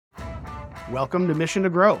Welcome to Mission to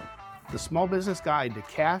Grow, the small business guide to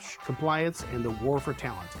cash, compliance, and the war for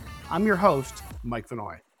talent. I'm your host, Mike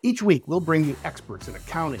Vanoy. Each week, we'll bring you experts in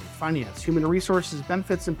accounting, finance, human resources,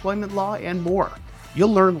 benefits, employment law, and more.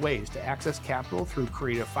 You'll learn ways to access capital through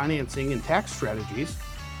creative financing and tax strategies,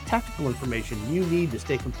 tactical information you need to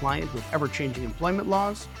stay compliant with ever-changing employment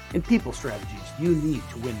laws, and people strategies you need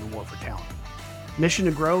to win the war for talent. Mission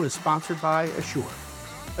to Grow is sponsored by Assure.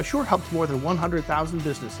 Assure helps more than 100,000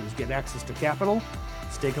 businesses get access to capital,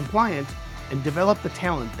 stay compliant, and develop the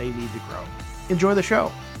talent they need to grow. Enjoy the show.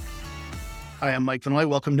 Hi, I'm Mike Vanoy.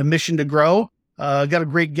 Welcome to Mission to Grow. Got a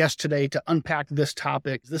great guest today to unpack this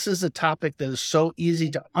topic. This is a topic that is so easy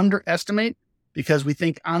to underestimate because we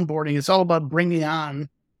think onboarding is all about bringing on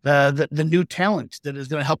the new talent that is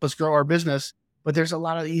going to help us grow our business. But there's a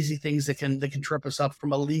lot of easy things that can trip us up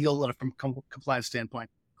from a legal and from compliance standpoint.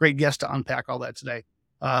 Great guest to unpack all that today.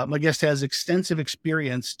 My guest has extensive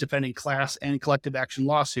experience defending class and collective action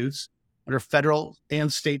lawsuits under federal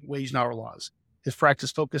and state wage and hour laws. His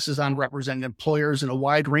practice focuses on representing employers in a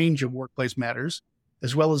wide range of workplace matters,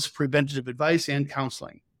 as well as preventative advice and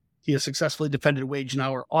counseling. He has successfully defended wage and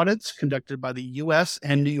hour audits conducted by the U.S.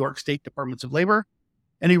 and New York State Departments of Labor,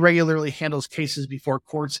 and he regularly handles cases before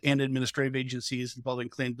courts and administrative agencies involving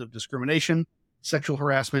claims of discrimination, sexual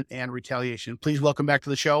harassment, and retaliation. Please welcome back to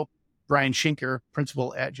the show, Brian Schinker,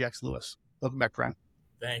 principal at Jax Lewis. Welcome back, Brian.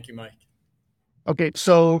 Thank you, Mike. Okay,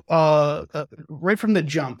 so right from the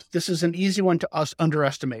jump, this is an easy one to us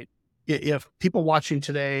underestimate. If people watching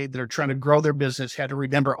today that are trying to grow their business had to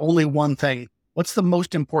remember only one thing, what's the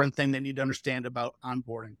most important thing they need to understand about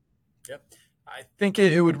onboarding? Yep. I think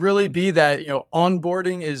it would really be that,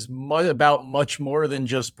 onboarding is about much more than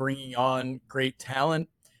just bringing on great talent.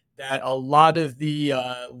 That a lot of the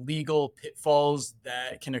legal pitfalls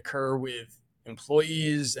that can occur with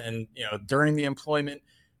employees and, during the employment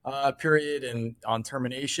period and on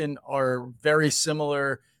termination are very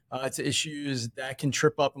similar to issues that can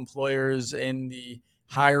trip up employers in the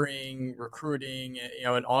hiring, recruiting,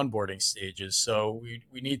 and onboarding stages. So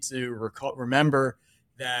we need to remember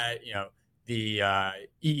that, the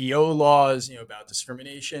EEO laws, about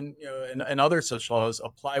discrimination, and other such laws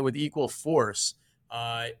apply with equal force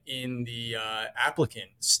in the applicant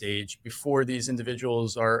stage before these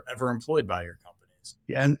individuals are ever employed by your companies.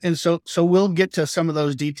 Yeah, and so we'll get to some of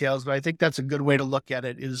those details, but I think that's a good way to look at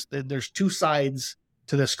it is that there's two sides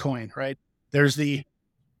to this coin, right? There's the,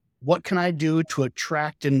 what can I do to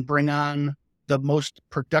attract and bring on the most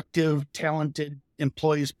productive, talented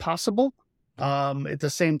employees possible? At the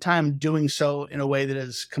same time, doing so in a way that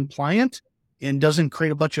is compliant and doesn't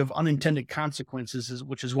create a bunch of unintended consequences,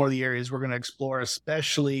 which is one of the areas we're going to explore,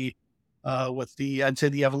 especially with I'd say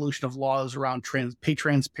the evolution of laws around pay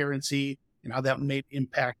transparency and how that may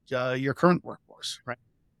impact your current workforce, right?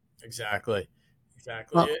 Exactly.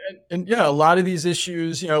 And a lot of these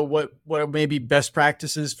issues, what may be best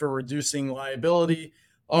practices for reducing liability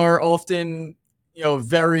are often,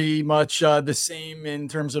 very much the same in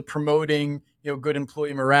terms of promoting, good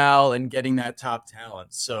employee morale and getting that top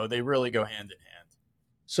talent. So they really go hand in hand.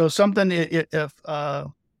 So something, if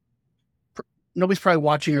nobody's probably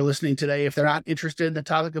watching or listening today, if they're not interested in the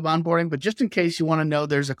topic of onboarding, but just in case you want to know,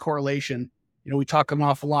 there's a correlation. We talk an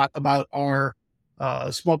awful lot about our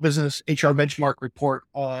small business HR benchmark report.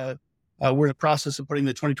 We're in the process of putting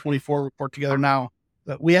the 2024 report together now.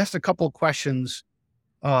 But we asked a couple of questions.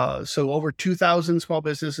 So over 2,000 small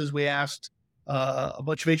businesses, we asked a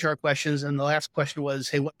bunch of HR questions. And the last question was,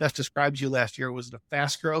 hey, what best describes you last year? Was it a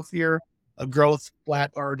fast growth year, a growth,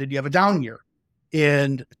 flat, or did you have a down year?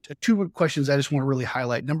 And two questions I just want to really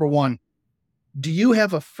highlight. Number one, do you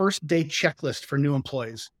have a first day checklist for new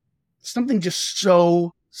employees? Something just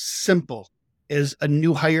so simple as a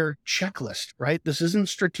new hire checklist, right? This isn't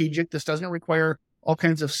strategic. This doesn't require all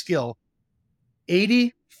kinds of skill.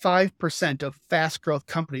 85% of fast growth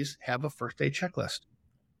companies have a first day checklist.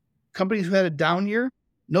 Companies who had a down year,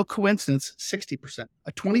 no coincidence, 60%.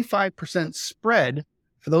 A 25% spread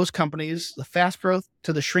for those companies, the fast growth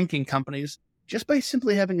to the shrinking companies, just by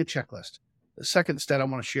simply having a checklist. The second stat I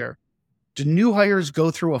want to share. Do new hires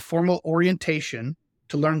go through a formal orientation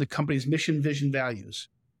to learn the company's mission, vision, values?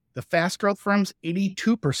 The fast growth firms,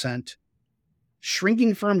 82%.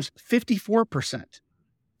 Shrinking firms, 54%.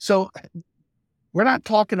 So we're not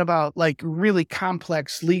talking about like really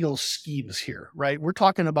complex legal schemes here, right? We're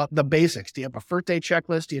talking about the basics. Do you have a first day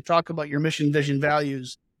checklist? Do you talk about your mission, vision,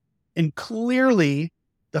 values? And clearly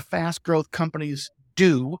the fast growth companies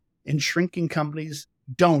do, and shrinking companies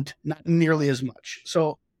don't, not nearly as much.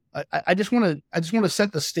 So I just want to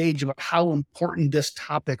set the stage about how important this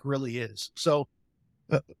topic really is. So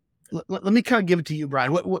let me kind of give it to you,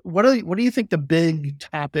 Brian. What do you think the big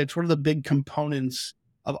topics? What are the big components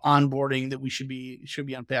of onboarding that we should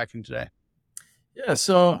be unpacking today? Yeah.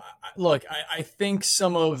 So, look, I think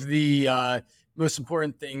some of the most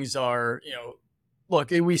important things are,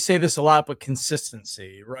 look, we say this a lot, but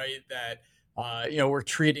consistency, right? That, we're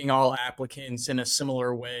treating all applicants in a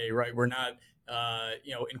similar way, right? We're not,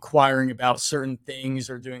 inquiring about certain things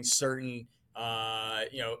or doing certain,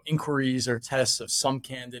 inquiries or tests of some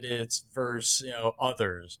candidates versus,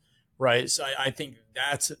 others, right? So I think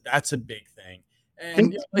that's a big thing. Can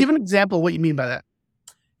And you give an example of what you mean by that?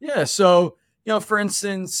 yeah. So, for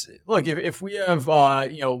instance, look, if we have,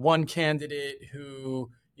 one candidate who,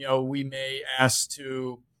 we may ask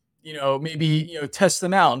to, maybe, test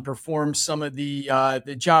them out and perform some of the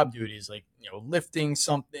job duties, like, lifting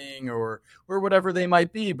something or whatever they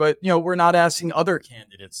might be. But, we're not asking other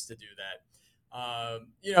candidates to do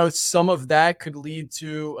that. Some of that could lead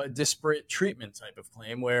to a disparate treatment type of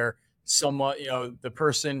claim where someone, the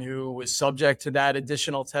person who was subject to that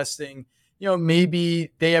additional testing,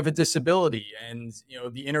 maybe they have a disability and,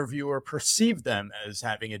 the interviewer perceived them as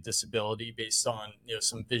having a disability based on,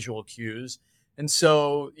 some visual cues. And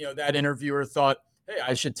so, that interviewer thought, hey,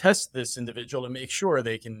 I should test this individual to make sure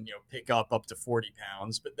they can, pick up to 40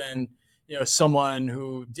 pounds. But then, someone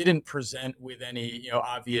who didn't present with any,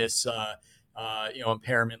 obvious,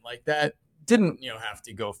 impairment like that didn't, have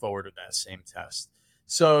to go forward with that same test.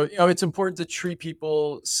 So, it's important to treat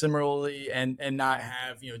people similarly and not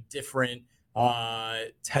have, different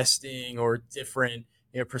testing or different,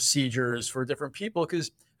 procedures for different people.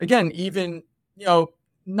 Because again, even,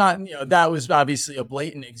 not, that was obviously a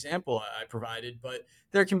blatant example I provided, but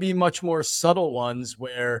there can be much more subtle ones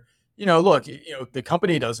where, look, the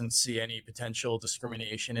company doesn't see any potential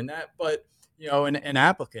discrimination in that, but an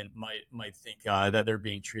applicant might think that they're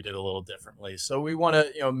being treated a little differently. So we want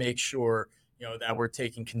to, make sure, that we're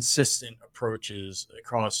taking consistent approaches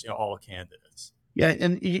across, all candidates. Yeah,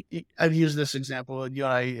 and I've used this example. You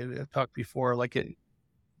and I have talked before.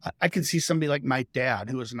 I could see somebody like my dad,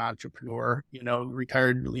 who was an entrepreneur,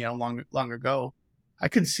 retired, long ago. I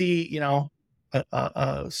could see,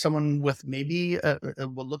 someone with maybe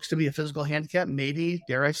what looks to be a physical handicap. Maybe,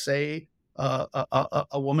 dare I say,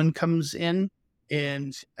 a woman comes in,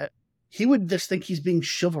 and he would just think he's being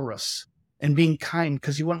chivalrous and being kind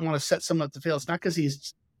because he wouldn't want to set someone up to fail. It's not because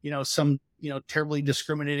he's, some, terribly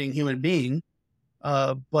discriminating human being.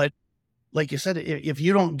 But like you said, if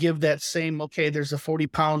you don't give that same, okay, there's a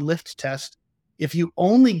 40-pound lift test. If you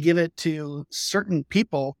only give it to certain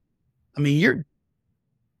people, I mean,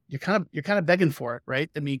 you're kind of begging for it, right?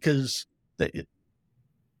 I mean, because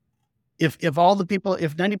if all the people,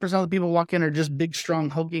 if 90% of the people walk in are just big, strong,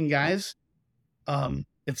 hulking guys,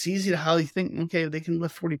 it's easy to how you think, okay, they can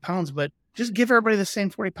lift 40 pounds, but just give everybody the same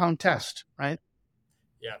 40-pound test, right?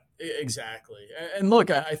 Yeah, exactly. And look,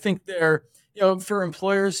 I think they're, for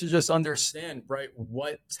employers to just understand, right,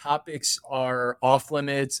 what topics are off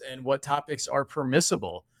limits and what topics are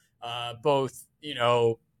permissible, both,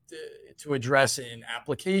 to address in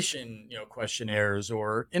application, questionnaires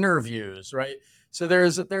or interviews, right? So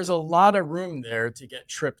there's a lot of room there to get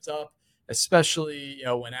tripped up, especially,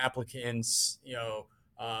 when applicants,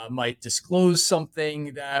 might disclose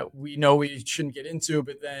something that we know we shouldn't get into,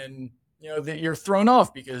 but then, that you're thrown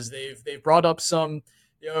off because they've brought up some,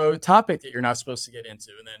 topic that you're not supposed to get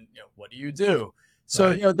into. And then, what do you do? So,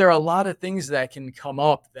 Right. there are a lot of things that can come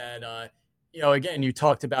up that, again, you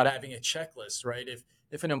talked about having a checklist, right?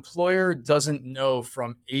 If an employer doesn't know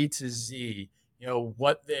from A to Z,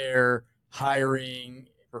 what they're hiring,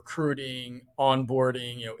 recruiting,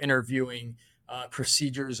 onboarding, interviewing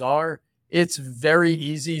procedures are, it's very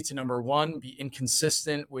easy to, number one, be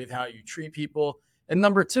inconsistent with how you treat people. And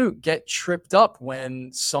number two, get tripped up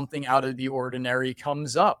when something out of the ordinary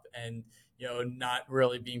comes up and, not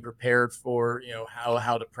really being prepared for,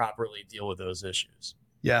 how to properly deal with those issues.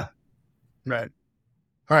 Yeah. Right.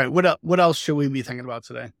 All right. What else should we be thinking about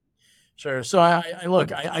today? Sure. So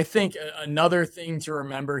I think another thing to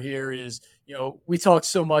remember here is, we talk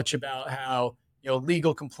so much about how,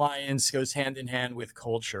 legal compliance goes hand in hand with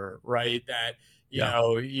culture, right? That,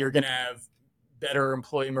 Yeah. you're going to have better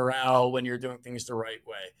employee morale when you're doing things the right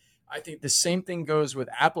way. I think the same thing goes with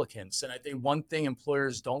applicants. And I think one thing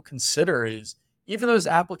employers don't consider is even those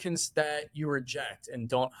applicants that you reject and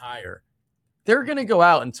don't hire, they're going to go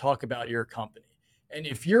out and talk about your company. And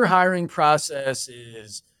if your hiring process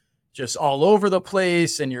is just all over the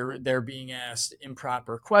place and they're being asked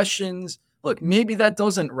improper questions, look, maybe that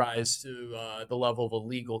doesn't rise to the level of a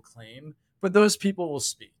legal claim, but those people will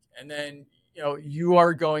speak. And then, you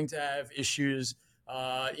are going to have issues,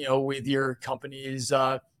 with your company's,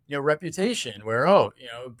 reputation where,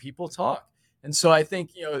 people talk. And so I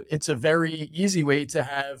think, it's a very easy way to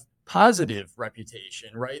have positive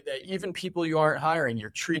reputation, right? That even people you aren't hiring, you're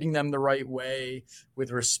treating them the right way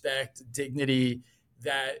with respect, dignity,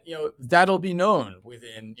 that, that'll be known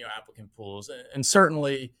within, applicant pools. And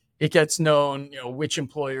certainly it gets known, which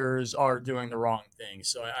employers are doing the wrong thing.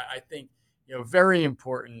 So I think, very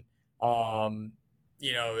important, um,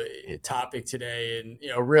 topic today, and,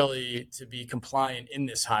 really to be compliant in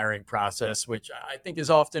this hiring process, which I think is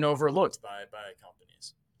often overlooked by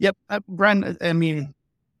companies. Yep. Brian, I mean,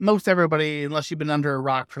 most everybody, unless you've been under a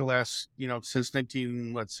rock for the last, since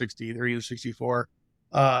 1960 or even 64,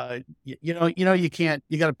 you can't,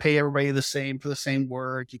 you got to pay everybody the same for the same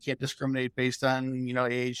work. You can't discriminate based on,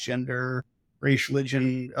 age, gender, race,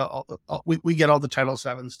 religion. We get all the Title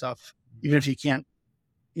VII stuff, even if you can't,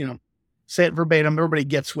 say it verbatim. Everybody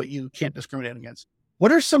gets what you can't discriminate against.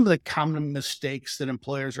 What are some of the common mistakes that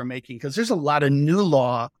employers are making? Because there's a lot of new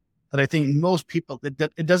law that I think most people,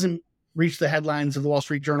 it doesn't reach the headlines of the Wall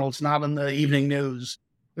Street Journal. It's not in the evening news.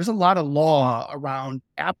 There's a lot of law around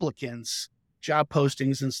applicants, job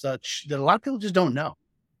postings and such that a lot of people just don't know.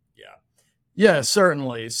 Yeah,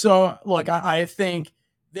 certainly. So look, I think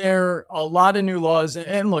there are a lot of new laws,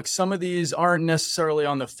 and look, some of these aren't necessarily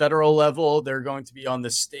on the federal level. They're going to be on the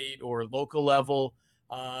state or local level.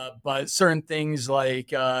 But certain things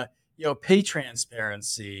like, pay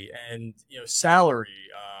transparency and, salary,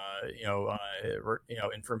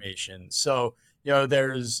 information. So,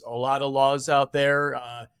 there's a lot of laws out there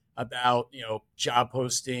about, job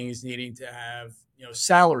postings needing to have,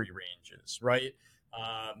 salary ranges, right?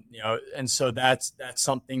 And so that's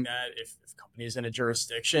something that if companies in a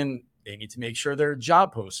jurisdiction, they need to make sure their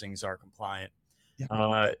job postings are compliant.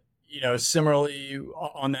 Yeah. Similarly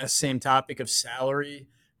on that same topic of salary,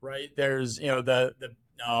 right? There's,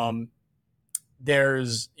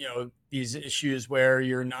 there's, these issues where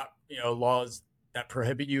you're not, laws that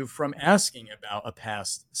prohibit you from asking about a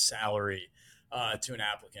past salary to an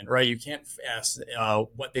applicant, right? You can't ask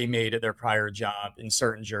what they made at their prior job in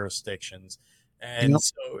certain jurisdictions. And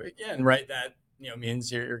so again, right, that,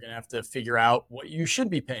 means you're going to have to figure out what you should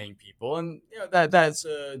be paying people. And, that's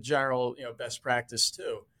a general, best practice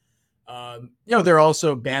too. There are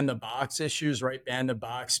also ban the box issues, right? Ban the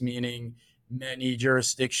box, meaning many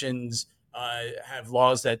jurisdictions have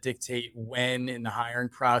laws that dictate when in the hiring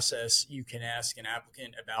process you can ask an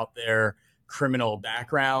applicant about their criminal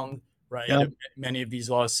background, right? Yeah. Many of these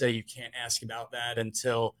laws say you can't ask about that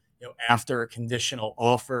until, after a conditional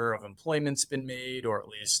offer of employment's been made, or at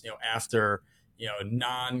least, after,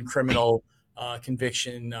 non-criminal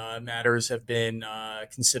conviction matters have been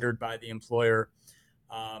considered by the employer.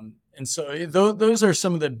 And so those are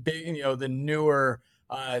some of the big, the newer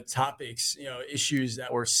topics, issues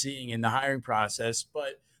that we're seeing in the hiring process.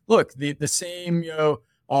 But look, the same,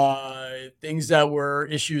 things that were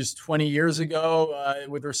issues 20 years ago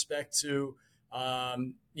with respect to,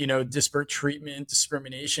 disparate treatment,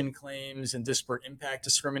 discrimination claims, and disparate impact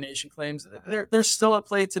discrimination claims, they're still at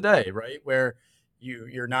play today, right? Where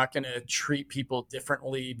you're not going to treat people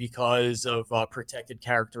differently because of protected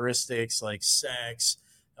characteristics like sex,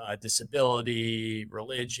 disability,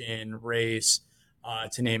 religion, race,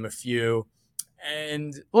 to name a few.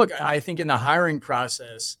 And look, I think in the hiring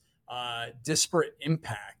process, disparate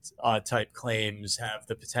impact type claims have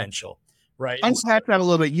the potential, right? Unpack that a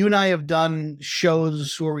little bit. You and I have done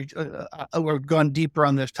shows where we've gone deeper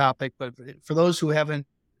on this topic, but for those who haven't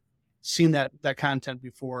seen that content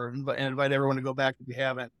before, and invite everyone to go back if you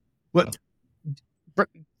haven't.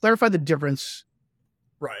 Clarify the difference,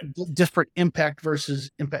 right? Disparate impact versus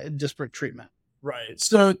disparate treatment. Right.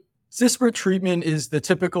 So disparate treatment is the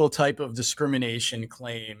typical type of discrimination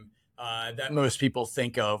claim that most people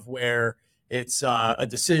think of, where it's a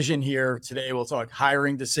decision here. Today we'll talk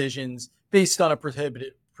hiring decisions based on a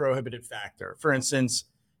prohibited factor. For instance,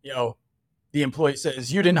 the employee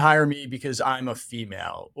says, you didn't hire me because I'm a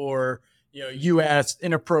female, or, you asked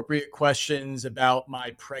inappropriate questions about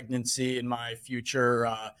my pregnancy and my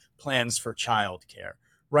future plans for childcare,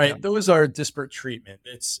 right? Yeah. Those are disparate treatment.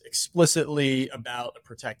 It's explicitly about a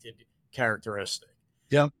protected characteristic.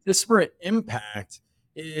 Yeah. Disparate impact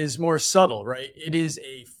is more subtle, right? It is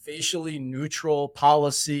a facially neutral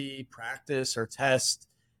policy, practice, or test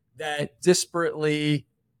that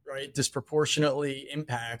disproportionately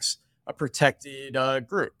impacts a protected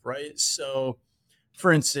group, right? So,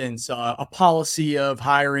 for instance, a policy of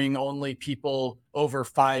hiring only people over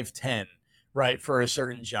 5'10", right, for a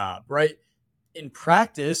certain job, right? In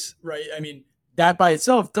practice, right, I mean, that by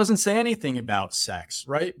itself doesn't say anything about sex,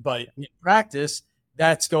 right? But in practice,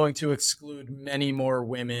 that's going to exclude many more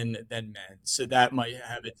women than men. So that might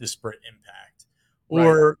have a disparate impact. Right.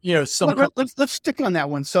 Or, some Let's stick on that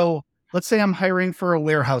one. So let's say I'm hiring for a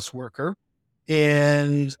warehouse worker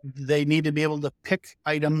and they need to be able to pick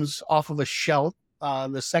items off of a shelf,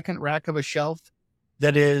 the second rack of a shelf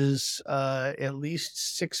that is at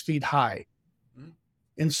least 6 feet high. Mhm.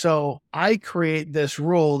 And so I create this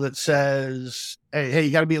rule that says, hey,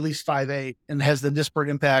 you got to be at least 5'8", and has the disparate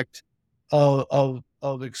impact of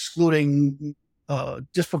excluding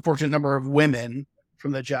disproportionate number of women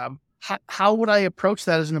from the job. How would I approach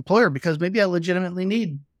that as an employer? Because maybe I legitimately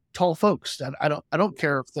need tall folks. I don't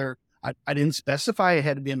care if they're. I didn't specify it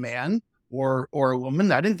had to be a man or a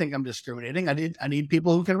woman. I didn't think I'm discriminating. I need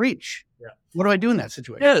people who can reach. Yeah. What do I do in that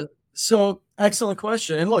situation? Yeah. So excellent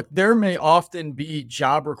question. And look, there may often be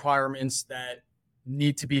job requirements that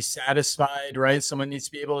need to be satisfied, right? Someone needs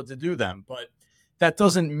to be able to do them, but that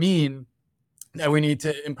doesn't mean that we need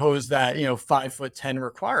to impose that, 5'10"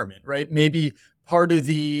 requirement, right? Maybe part of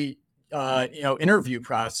the, interview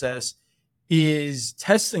process is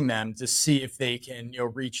testing them to see if they can,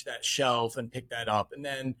 reach that shelf and pick that up. And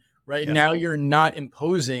then right Yeah. now you're not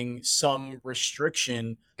imposing some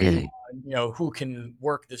restriction who can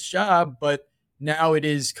work this job, but now it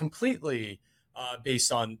is completely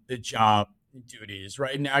based on the job duties.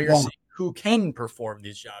 Right now, you're Yeah. seeing who can perform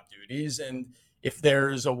these job duties, and if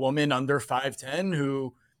there's a woman under 5'10"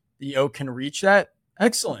 who can reach that,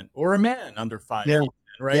 excellent, or a man under 5'10", Yeah.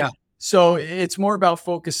 right? Yeah. So it's more about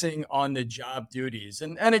focusing on the job duties,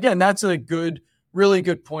 and again, that's a really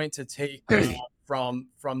good point to take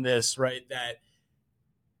from this, right? That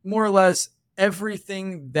more or less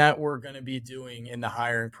everything that we're going to be doing in the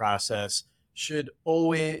hiring process should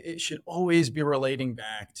always be relating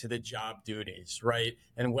back to the job duties, right?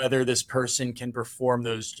 And whether this person can perform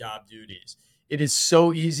those job duties. It is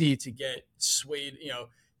so easy to get swayed,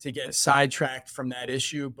 to get sidetracked from that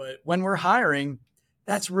issue. But when we're hiring,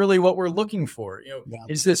 that's really what we're looking for. Yeah.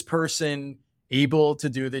 Is this person able to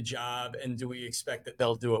do the job, and do we expect that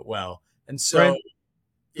they'll do it well? And so,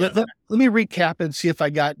 Right. Let me recap and see if I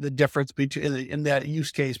got the difference between in that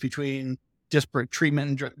use case between disparate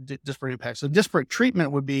treatment and disparate impact. So disparate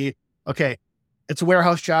treatment would be, okay, it's a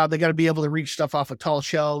warehouse job. They got to be able to reach stuff off of tall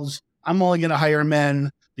shelves. I'm only going to hire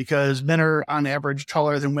men because men are on average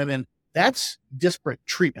taller than women. That's disparate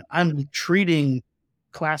treatment. I'm treating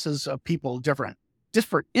classes of people different.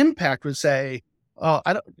 Disparate impact would say, oh,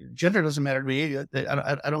 gender doesn't matter to me.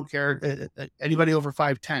 I don't care. Anybody over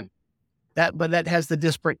 5'10". But that has the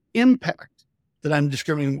disparate impact that I'm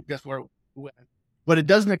discriminating against. What it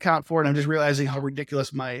doesn't account for, and I'm just realizing how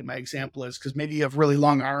ridiculous my example is, because maybe you have really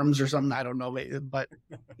long arms or something. I don't know, but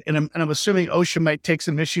and I'm assuming OSHA might take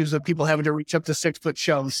some issues of people having to reach up to 6-foot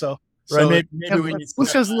shelves. So right, maybe we need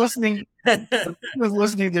who's just listening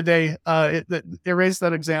today, erase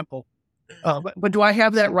that example. But do I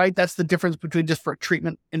have that right? That's the difference between disparate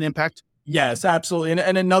treatment and impact. Yes, absolutely.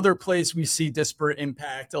 And another place we see disparate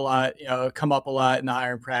impact a lot, come up a lot in the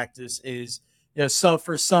hiring practice is, so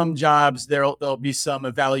for some jobs, there'll be some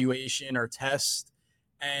evaluation or test,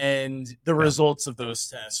 and the results of those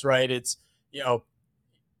tests, right? It's,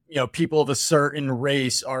 people of a certain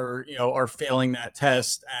race are failing that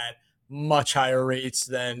test at much higher rates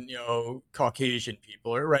than, Caucasian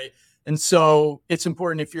people, right? And so it's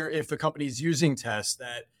important if the company's using tests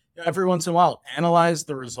that every once in a while, analyze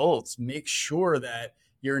the results, make sure that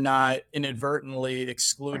you're not inadvertently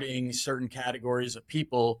excluding certain categories of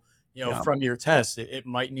people, from your test. It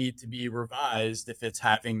might need to be revised if it's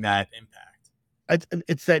having that impact.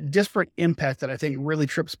 It's that disparate impact that I think really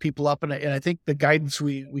trips people up. And I think the guidance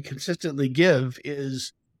we consistently give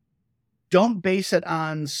is don't base it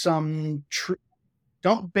on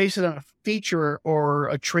don't base it on a feature or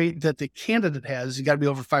a trait that the candidate has. You got to be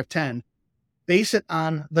over 5'10". Base it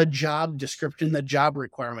on the job description, the job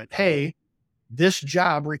requirement. Hey, this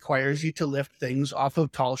job requires you to lift things off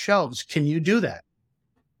of tall shelves. Can you do that?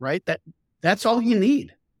 Right? That's all you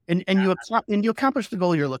need. And you accomplish the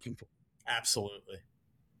goal you're looking for. Absolutely.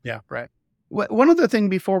 Yeah. Right. One other thing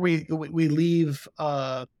before we leave,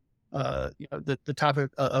 the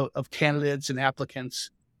topic of candidates and applicants,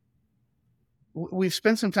 we've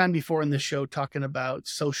spent some time before in this show talking about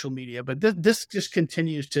social media, but this just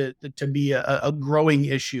continues to be a growing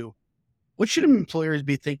issue. What should employers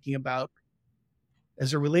be thinking about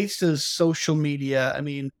as it relates to social media? I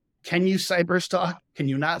mean, can you cyberstalk? Can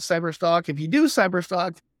you not cyberstalk? If you do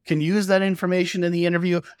cyberstalk, can you use that information in the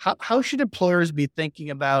interview? How should employers be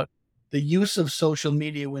thinking about the use of social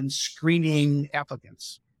media when screening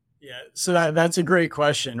applicants? Yeah, so that's a great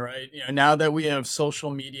question, right? Now that we have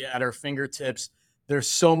social media at our fingertips, there's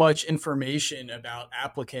so much information about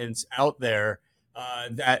applicants out there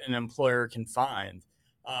that an employer can find.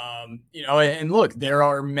 And look, there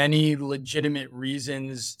are many legitimate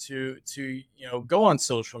reasons to go on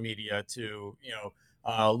social media to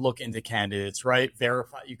look into candidates, right?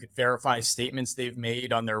 You could verify statements they've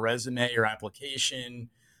made on their resume or application,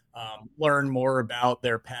 learn more about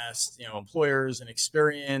their past employers and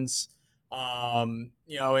experience, and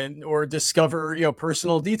or discover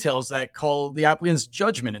personal details that call the applicant's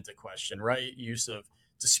judgment into question, right? Use of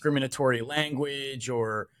discriminatory language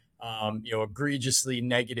or egregiously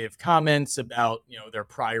negative comments about their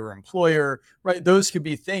prior employer, right? Those could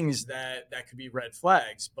be things that could be red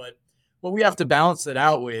flags. But what we have to balance it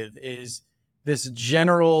out with is this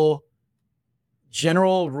general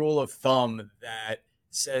rule of thumb that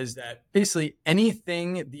says that basically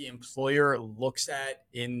anything the employer looks at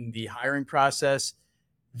in the hiring process,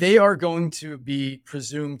 they are going to be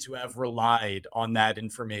presumed to have relied on that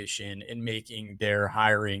information in making their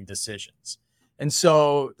hiring decisions. And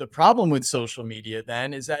so the problem with social media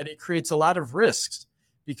then is that it creates a lot of risks,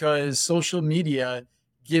 because social media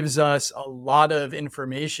gives us a lot of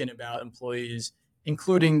information about employees,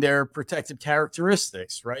 including their protected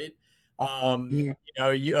characteristics, right?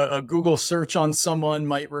 A Google search on someone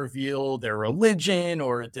might reveal their religion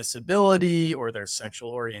or a disability or their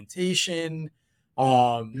sexual orientation.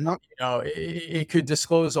 It could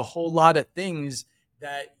disclose a whole lot of things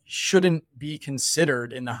that shouldn't be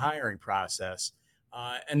considered in the hiring process.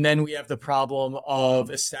 And then we have the problem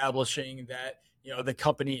of establishing that, the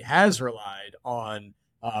company has relied on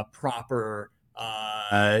proper,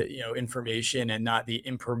 information and not the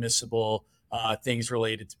impermissible things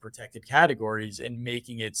related to protected categories in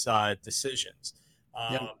making its decisions.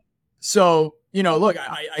 So, look,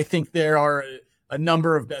 I think there are a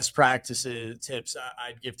number of best practices tips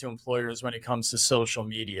I'd give to employers when it comes to social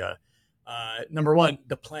media. Number one,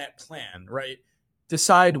 the plan, right?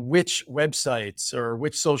 Decide which websites or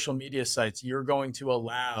which social media sites you're going to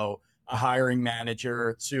allow a hiring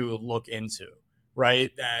manager to look into,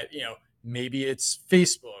 right? That, maybe it's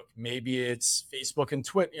Facebook, maybe it's Facebook and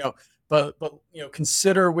Twitter, but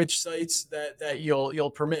consider which sites that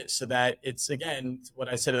you'll permit, so that it's, again, what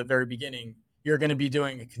I said at the very beginning, you're going to be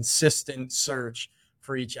doing a consistent search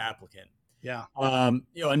for each applicant. Yeah.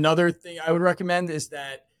 Another thing I would recommend is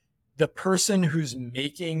that the person who's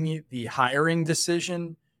making the hiring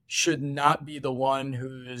decision should not be the one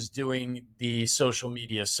who's doing the social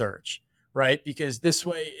media search, right? Because this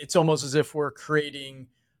way it's almost as if we're creating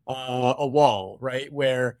a wall, right?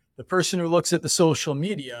 Where the person who looks at the social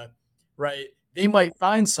media, right, they might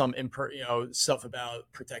find some stuff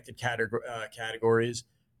about protected categories,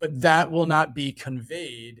 but that will not be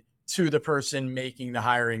conveyed to the person making the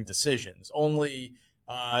hiring decisions. Only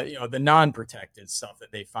the non-protected stuff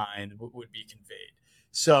that they find would be conveyed.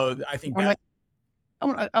 So I think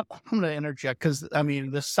I'm going to interject, because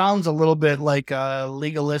this sounds a little bit like a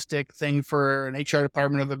legalistic thing for an HR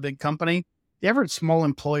department of a big company. The average small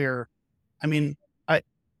employer,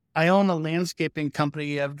 I own a landscaping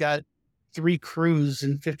company. I've got 3 crews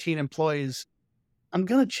and 15 employees. I'm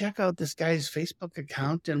going to check out this guy's Facebook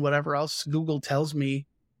account and whatever else Google tells me.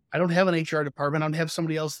 I don't have an HR department. I don't have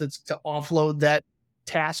somebody else that's to offload that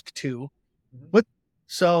task to. But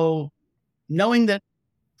so knowing that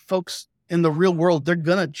folks in the real world, they're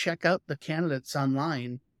going to check out the candidates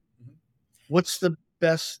online. What's the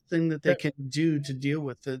best thing that they can do to deal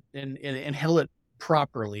with it and handle it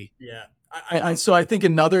properly? Yeah. So I think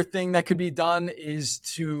another thing that could be done is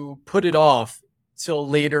to put it off till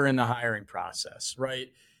later in the hiring process,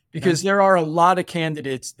 right? Because there are a lot of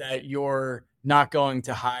candidates that you're not going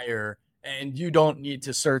to hire, and you don't need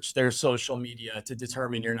to search their social media to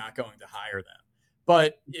determine you're not going to hire them.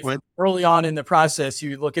 But if early on in the process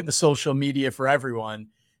you look at the social media for everyone,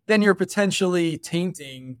 then you're potentially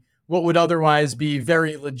tainting what would otherwise be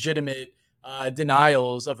very legitimate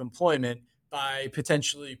denials of employment by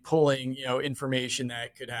potentially pulling, information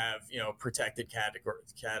that could have, protected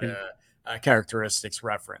characteristics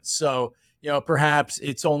reference. So, perhaps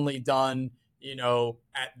it's only done,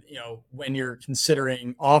 when you're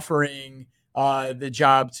considering offering the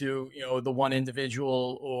job to, the one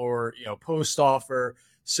individual or, post offer.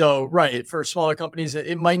 So, right, for smaller companies,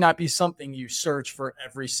 it might not be something you search for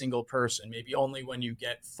every single person, maybe only when you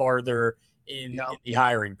get farther in the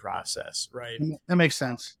hiring process, right? That makes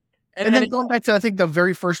sense. And then going back to, I think the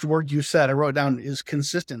very first word you said, I wrote down, is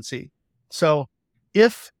consistency. So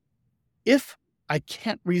if I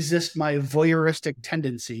can't resist my voyeuristic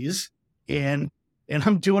tendencies and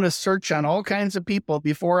I'm doing a search on all kinds of people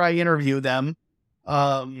before I interview them,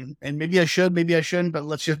 and maybe I should, maybe I shouldn't, but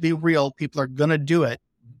let's just be real. People are going to do it.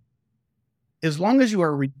 as long as you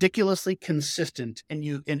are ridiculously consistent and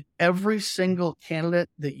you, in every single candidate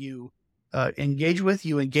that you engage with,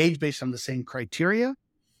 you engage based on the same criteria.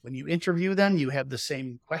 When you interview them, you have the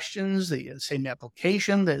same questions, the same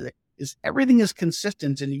application. Everything is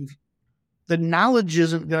consistent, and the knowledge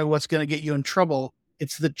isn't what's going to get you in trouble.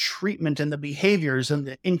 It's the treatment and the behaviors and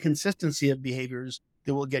the inconsistency of behaviors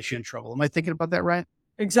that will get you in trouble. Am I thinking about that right?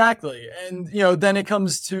 Exactly. And, then it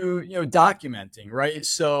comes to, documenting, right?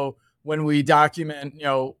 So when we document,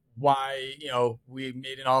 why, we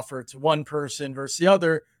made an offer to one person versus the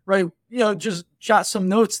other, right? Just jot some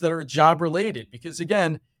notes that are job related, because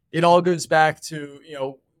again, it all goes back to,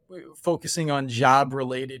 focusing on job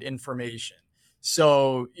related information.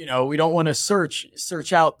 So, we don't want to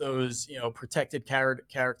search out those, protected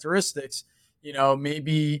characteristics.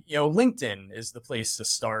 Maybe, LinkedIn is the place to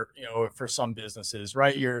start, for some businesses,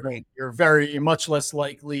 right? Right. You're very much less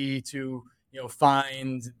likely to,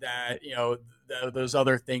 find that, those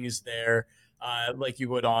other things there, like you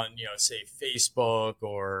would on, say Facebook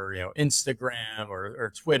or, Instagram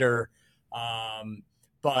or Twitter.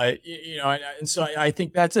 But, and so I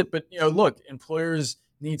think that's it. But, look, employers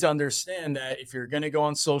need to understand that if you're going to go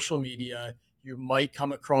on social media, you might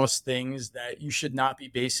come across things that you should not be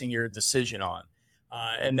basing your decision on.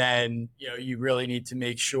 And then, you really need to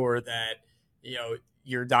make sure that,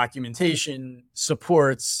 your documentation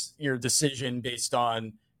supports your decision based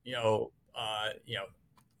on,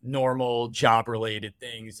 normal job related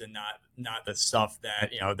things, and not the stuff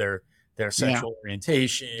that, their sexual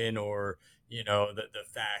orientation or, the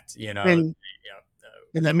fact,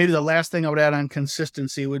 And then maybe the last thing I would add on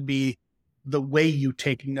consistency would be the way you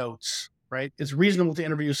take notes, right? It's reasonable to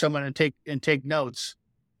interview someone and take notes.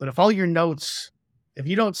 But if all your notes, if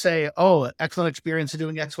you don't say, oh, excellent experience in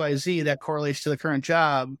doing X, Y, Z, that correlates to the current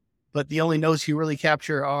job, but the only notes you really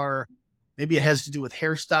capture are maybe it has to do with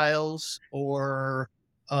hairstyles or,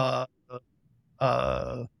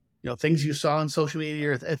 things you saw on social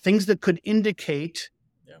media or things that could indicate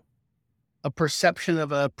a perception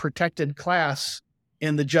of a protected class.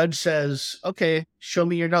 And the judge says, okay, show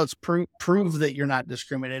me your notes, prove that you're not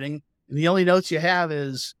discriminating. And the only notes you have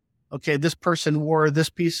is, okay, this person wore this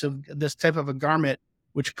type of a garment,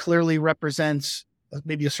 which clearly represents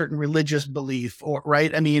maybe a certain religious belief, or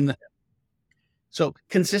right. I mean, so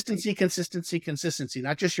consistency,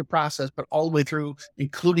 not just your process, but all the way through,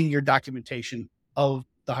 including your documentation of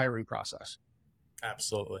the hiring process.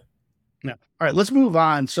 Absolutely. Yeah. All right, let's move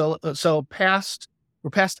on. So we're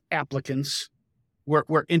past applicants.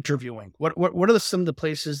 We're interviewing. What are some of the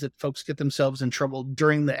places that folks get themselves in trouble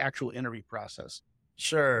during the actual interview process?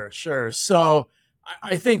 Sure. So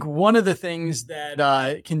I think one of the things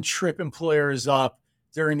that can trip employers up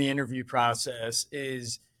during the interview process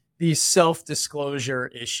is these self-disclosure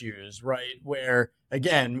issues, right? Where,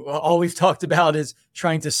 again, all we've talked about is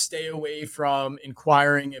trying to stay away from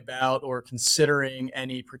inquiring about or considering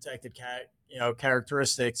any protected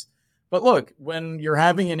characteristics. But look, when you're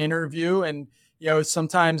having an interview and,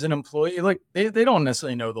 sometimes an employee, like they don't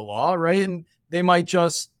necessarily know the law, right? And they might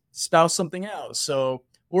just spouse something out. So,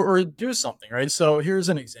 or do something, right? So here's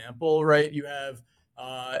an example, right? You have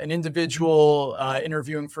an individual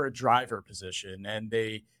interviewing for a driver position, and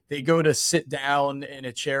they go to sit down in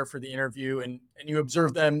a chair for the interview, and you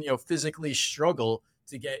observe them, physically struggle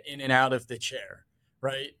to get in and out of the chair,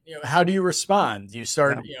 right? How do you respond? Do you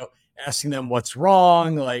start, asking them what's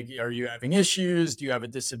wrong? Like, are you having issues? Do you have a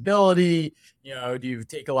disability? Do you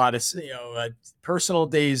take a lot of, personal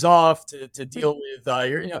days off to deal with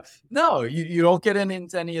your, no, you don't get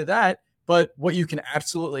into any of that. But what you can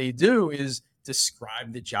absolutely do is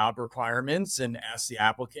describe the job requirements and ask the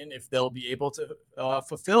applicant if they'll be able to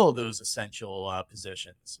fulfill those essential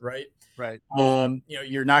positions, right? Right.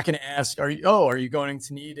 You're not going to ask, are you going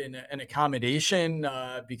to need an accommodation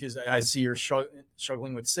because I see you're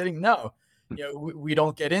struggling with sitting? No, we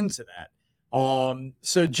don't get into that.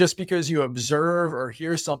 So just because you observe or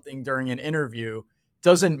hear something during an interview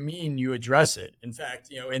doesn't mean you address it. In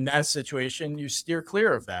fact, in that situation, you steer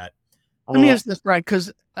clear of that. Let me ask this, right?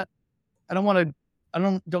 Because I don't want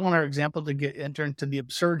our example to enter into the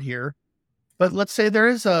absurd here, but let's say there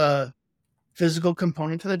is a physical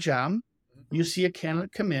component to the job. You see a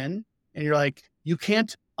candidate come in and you're like, you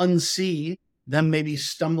can't unsee them maybe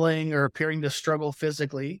stumbling or appearing to struggle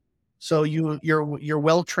physically. So you're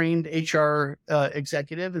well-trained HR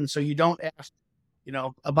executive. And so you don't ask,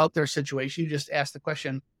 about their situation. You just ask the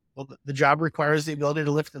question, well, the job requires the ability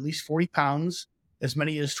to lift at least 40 pounds, as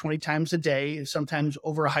many as 20 times a day, sometimes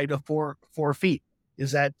over a height of 4 feet.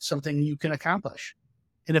 Is that something you can accomplish?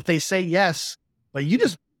 And if they say yes, but you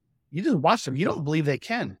just watch them, you don't believe they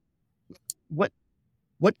can. What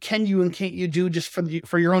what can you and can't you do just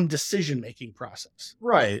for your own decision making process?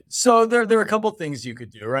 Right. So there are a couple things you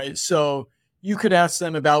could do, right? So you could ask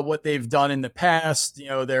them about what they've done in the past,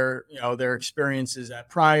 their experiences at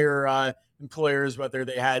prior employers, whether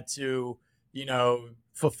they had to,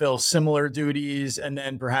 fulfill similar duties. And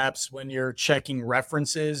then perhaps when you're checking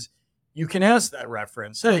references, you can ask that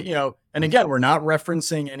reference. Hey, and again, we're not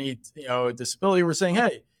referencing any, disability. We're saying,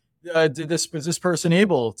 hey, was this person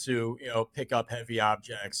able to, pick up heavy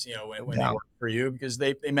objects, when they Yeah. work for you? Because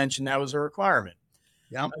they mentioned that was a requirement.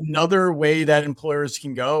 Yeah. Another way that employers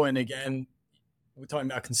can go, and again, we're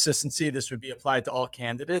talking about consistency, this would be applied to all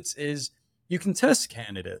candidates, is you can test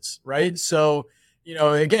candidates, right? So,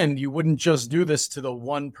 again, you wouldn't just do this to the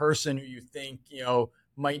one person who you think,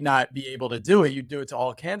 might not be able to do it. You do it to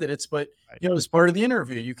all candidates, but Right. as part of the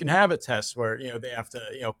interview, you can have a test where, they have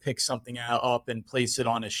to, pick something up and place it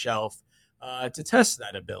on a shelf to test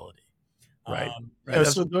that ability. Right.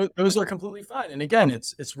 So those are completely fine. And again,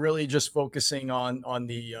 it's really just focusing on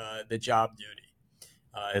the job duty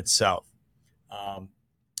itself.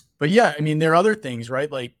 But yeah, I mean, there are other things,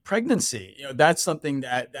 right? Like pregnancy, that's something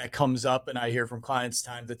that comes up, and I hear from clients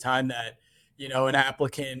time to time that, an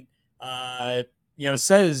applicant,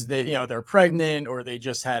 says that, they're pregnant or they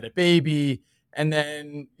just had a baby. And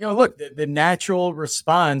then, look, the natural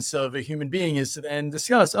response of a human being is to then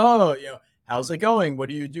discuss, oh, how's it going? What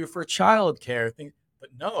do you do for childcare? But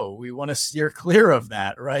no, we want to steer clear of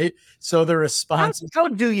that, right? So the response How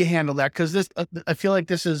do you handle that? Because this, I feel like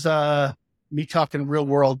this is me talking real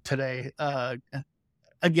world today.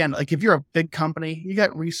 Again, like if you're a big company, you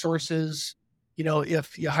got resources.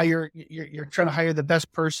 If you're trying to hire the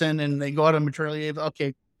best person and they go out on maternity leave,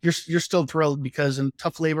 okay, you're still thrilled because in a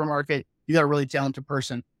tough labor market, you got a really talented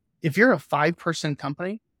person. If you're a 5-person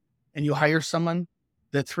company and you hire someone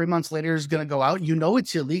that 3 months later is going to go out,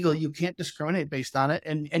 it's illegal. You can't discriminate based on it.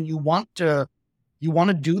 And you want to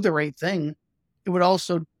do the right thing. It would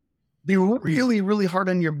also be really, really hard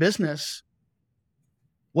on your business.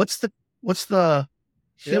 What's the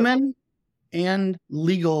human and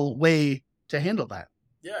legal way to handle that?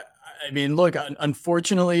 Yeah. I mean, look,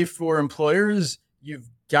 unfortunately for employers, you've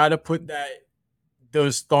got to put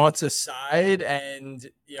those thoughts aside and,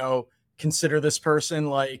 consider this person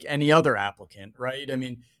like any other applicant, right? I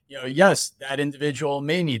mean, yes, that individual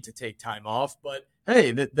may need to take time off, but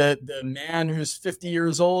hey, the man who's 50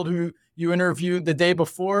 years old who you interviewed the day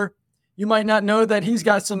before, you might not know that he's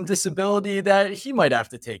got some disability that he might have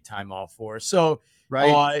to take time off for. So,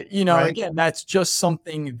 Right. Right. again, that's just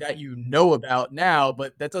something that about now,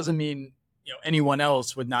 but that doesn't mean, anyone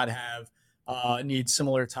else would not have need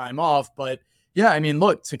similar time off. But yeah, I mean,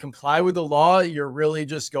 look, to comply with the law, you're really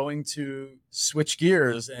just going to switch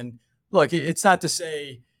gears. And look, it's not to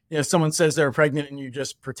say, someone says they're pregnant and you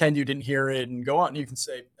just pretend you didn't hear it and go on. You can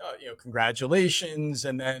say, oh, congratulations,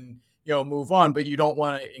 and then, move on, but you don't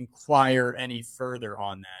want to inquire any further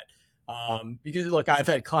on that. Because look, I've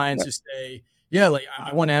had clients who say, yeah, like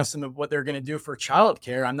I want to ask them what they're going to do for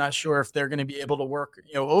childcare. I'm not sure if they're going to be able to work,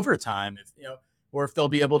 overtime, or if they'll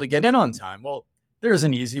be able to get in on time. Well, there's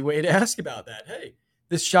an easy way to ask about that. Hey,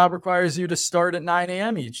 this job requires you to start at 9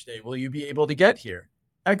 a.m. each day. Will you be able to get here?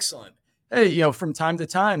 Excellent. Hey, from time to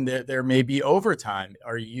time, there may be overtime.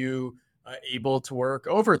 Are you able to work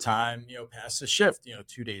overtime, past the shift,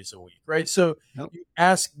 2 days a week, right? So you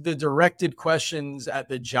ask the directed questions at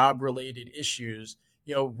the job related issues,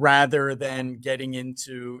 rather than getting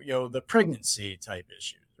into, the pregnancy type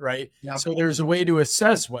issues, right? Yep. So there's a way to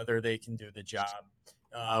assess whether they can do the job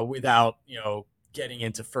without, getting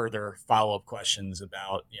into further follow-up questions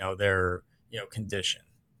about, their, condition.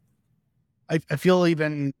 I feel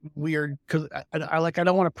even weird because I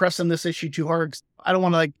don't want to press on this issue too hard. I don't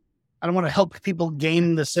want to help people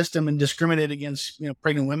game the system and discriminate against,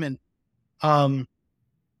 pregnant women.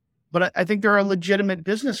 But I think there are legitimate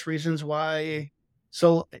business reasons why.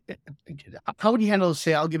 So how would you handle,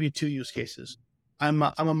 say, I'll give you 2 use cases. I'm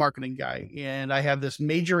a marketing guy and I have this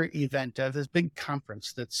major event. I have this big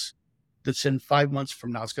conference that's in 5 months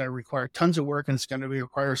from now. It's going to require tons of work and it's going to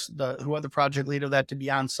require who are the project leader of that to be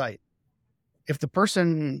on site. If the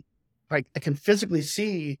person, like, I can physically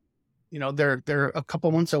see, they're a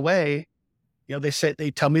couple months away,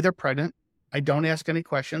 they tell me they're pregnant. I don't ask any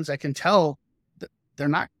questions. I can tell that they're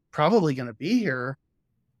not probably going to be here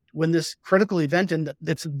when this critical event, and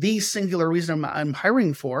that's the singular reason I'm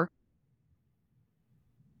hiring for.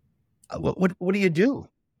 What do you do?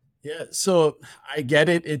 Yeah, so I get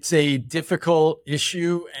it. It's a difficult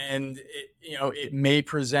issue, and it may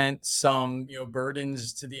present some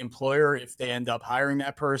burdens to the employer if they end up hiring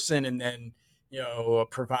that person and then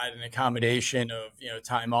provide an accommodation of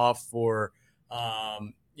time off for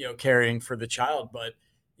caring for the child. But,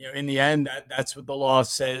 in the end, that's what the law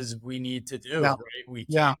says we need to do, Yeah. right? We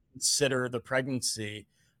Yeah. can't consider the pregnancy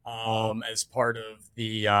as part of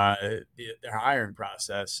their hiring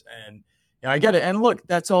process. And I get it. And look,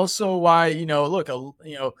 that's also why,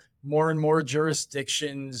 more and more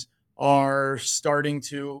jurisdictions are starting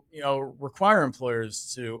to, require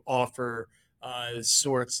employers to offer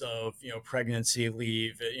sorts of, pregnancy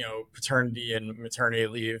leave, paternity and maternity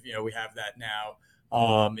leave. We have that now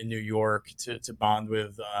in New York to bond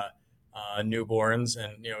with newborns.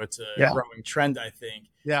 And, it's a Yeah. growing trend, I think.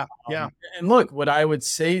 Yeah. Yeah. And look, what I would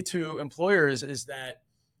say to employers is that,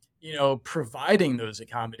 providing those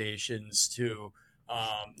accommodations to,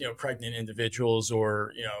 pregnant individuals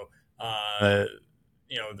or,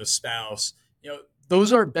 the spouse,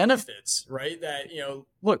 those are benefits, right? That,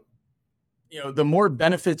 look, the more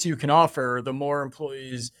benefits you can offer, the more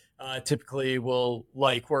employees typically will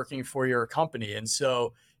like working for your company. And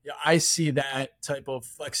so I see that type of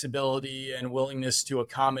flexibility and willingness to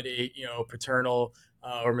accommodate, paternal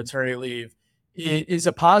or maternity leave is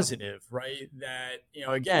a positive, right? That,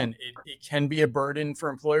 again, it can be a burden for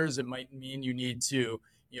employers. It might mean you need to,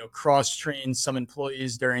 cross train some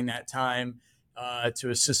employees during that time to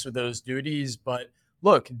assist with those duties. But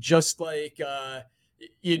look, just like,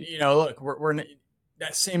 look, we're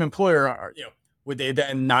that same employer, would they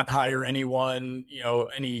then not hire anyone,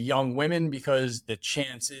 any young women because the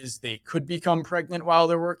chances they could become pregnant while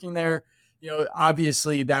they're working there?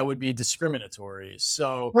 Obviously that would be discriminatory.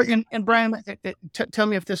 So, Well, and Brian, tell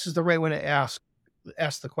me if this is the right way to ask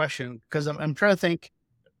the question, because I'm trying to think.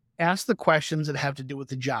 Ask the questions that have to do with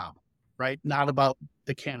the job, right? Not about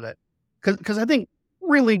the candidate, because I think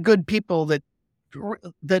really good people that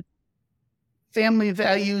family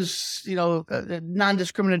values,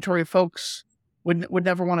 non-discriminatory folks would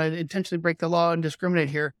never want to intentionally break the law and discriminate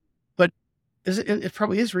here. But it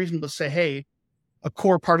probably is reasonable to say, hey, a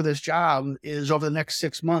core part of this job is over the next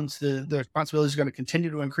 6 months, the responsibility is going to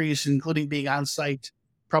continue to increase, including being on site,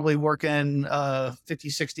 probably working 50,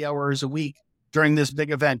 60 hours a week during this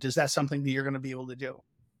big event. Is that something that you're going to be able to do?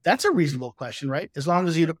 That's a reasonable question, right? As long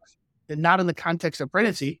as you're not in the context of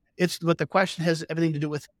pregnancy, but the question has everything to do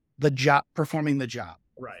with the job, performing the job.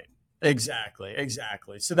 Right. Exactly.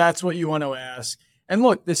 So that's what you want to ask. And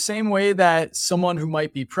look, the same way that someone who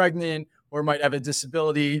might be pregnant or might have a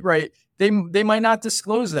disability, right? They might not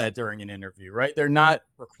disclose that during an interview, right? They're not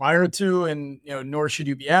required to, and nor should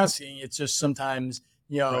you be asking. It's just sometimes,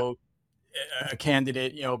 right, a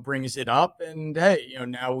candidate, brings it up, and hey,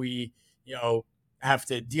 now we, have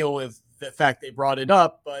to deal with the fact they brought it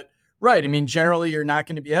up. But right, I mean, generally, you're not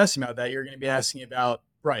going to be asking about that. You're going to be asking about,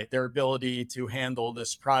 right, their ability to handle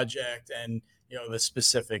this project and the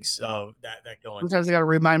specifics of that going. Sometimes I got to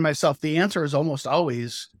remind myself the answer is almost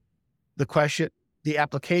always the question, the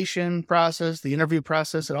application process, the interview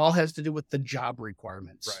process. It all has to do with the job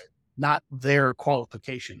requirements, right, not their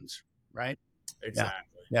qualifications, right? Exactly.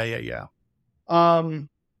 Yeah.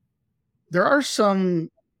 There are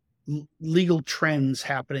some legal trends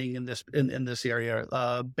happening in this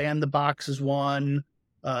area. Ban the box is one.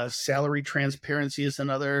 Salary transparency is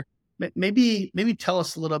another. Maybe tell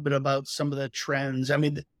us a little bit about some of the trends. I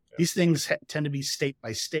mean, these things tend to be state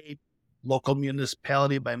by state, local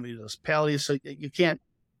municipality by municipality. So you can't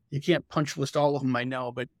punch list all of them, I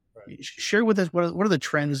know, but right, share with us what are the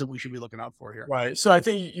trends that we should be looking out for here? Right. So I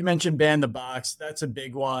think you mentioned ban the box. That's a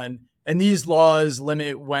big one. And these laws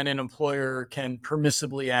limit when an employer can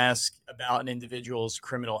permissibly ask about an individual's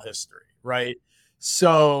criminal history, right?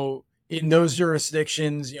 So in those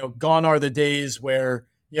jurisdictions, gone are the days where,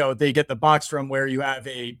 they get the box from where you have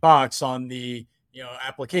a box on the,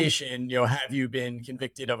 application, have you been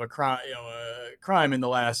convicted of a crime in the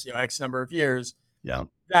last, X number of years? Yeah.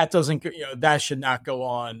 That doesn't, that should not go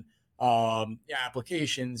on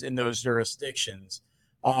applications in those jurisdictions.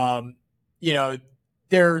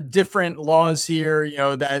 There are different laws here,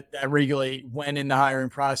 that regulate when in the hiring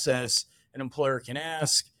process an employer can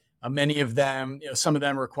ask. Many of them, some of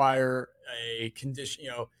them require a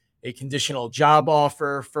conditional job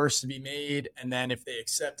offer first to be made. And then if they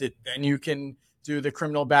accept it, then you can do the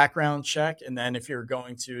criminal background check. And then if you're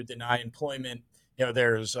going to deny employment,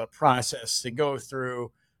 there's a process to go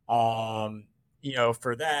through,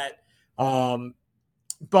 for that.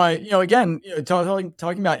 But, again,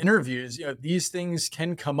 talking about interviews, these things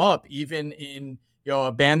can come up even in,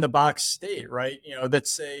 a ban the box state, right?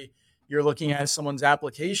 Let's say you're looking at someone's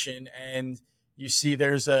application and you see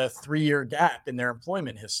there's a 3-year gap in their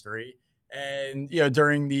employment history. And,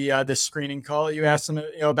 during the screening call, you ask them,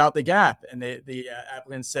 about the gap. And the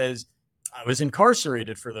applicant says, I was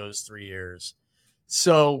incarcerated for those 3 years.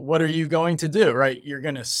 So what are you going to do, right? You're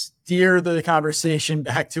going to steer the conversation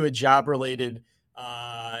back to a job related,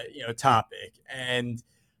 topic. And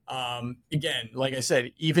again, like I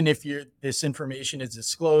said, even if this information is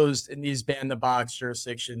disclosed in these ban the box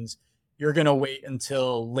jurisdictions, you're going to wait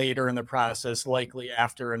until later in the process, likely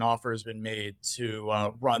after an offer has been made,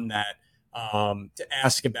 to run that, to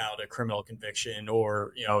ask about a criminal conviction,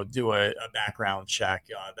 or do a background check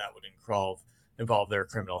that would involve their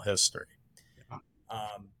criminal history.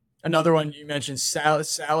 Um, Another one you mentioned,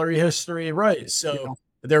 salary history, right? So Yeah.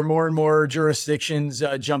 there are more and more jurisdictions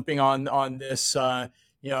jumping on this,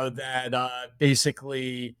 that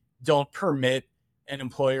basically don't permit an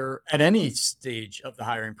employer at any stage of the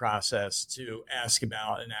hiring process to ask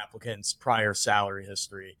about an applicant's prior salary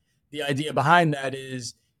history. The idea behind that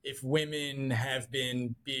is, if women have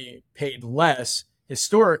been being paid less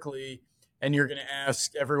historically, and you're going to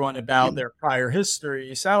ask everyone about their prior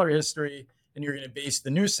salary history, and you're going to base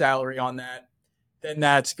the new salary on that, then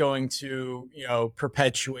that's going to,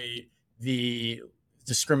 perpetuate the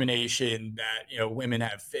discrimination that, women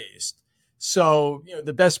have faced. So,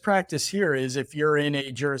 the best practice here is, if you're in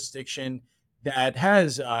a jurisdiction that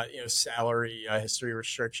has, salary history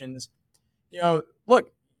restrictions,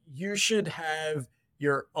 look, you should have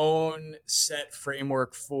your own set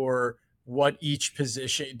framework for what each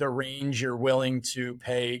position, the range you're willing to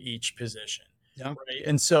pay each position. Yeah. Right.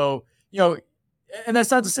 And so, and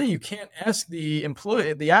that's not to say you can't ask the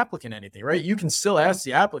applicant anything, right? You can still ask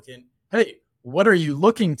the applicant, hey, what are you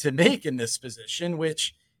looking to make in this position?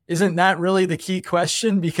 Which isn't that really the key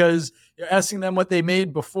question, because you're asking them what they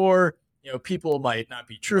made before, people might not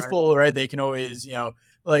be truthful, right? They can always,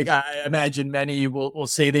 like, I imagine many will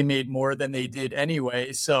say they made more than they did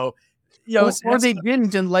anyway. So, or they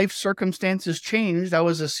didn't, and life circumstances changed. That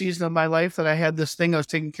was a season of my life that I had this thing. I was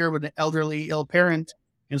taking care of an elderly, ill parent.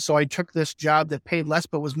 And so I took this job that paid less,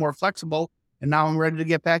 but was more flexible. And now I'm ready to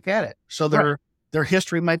get back at it. So their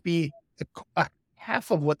history might be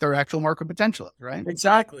half of what their actual market potential is, right?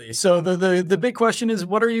 Exactly. So the big question is,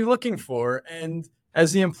 what are you looking for? And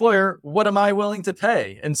as the employer, what am I willing to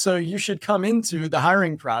pay? And so you should come into the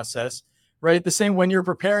hiring process, right, the same when you're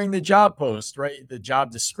preparing the job post, right? The job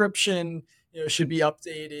description, should be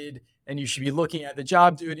updated, and you should be looking at the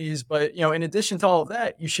job duties. But, in addition to all of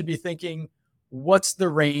that, you should be thinking, what's the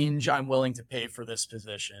range I'm willing to pay for this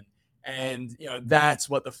position? And, that's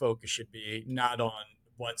what the focus should be, not on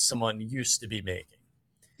what someone used to be making.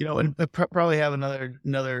 And probably have another,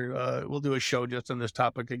 we'll do a show just on this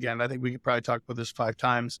topic again. I think we could probably talk about this 5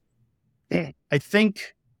 times. I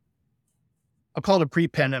think I'll call it a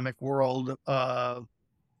pre-pandemic world.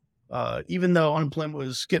 Even though unemployment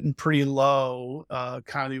was getting pretty low,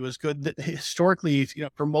 economy was good. Historically,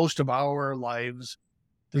 for most of our lives,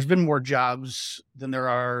 there's been more jobs than there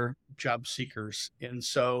are job seekers. And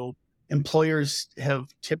so employers have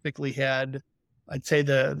typically had, I'd say,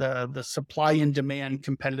 the supply and demand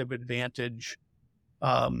competitive advantage.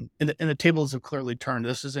 And the tables have clearly turned.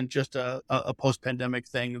 This isn't just a post-pandemic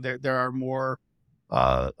thing. There are more,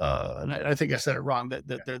 and I think I said it wrong,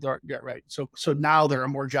 that yeah, right. So now there are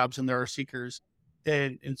more jobs than there are seekers.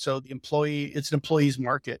 And so it's an employee's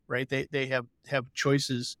market, right? They have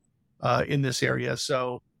choices in this area.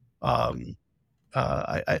 So I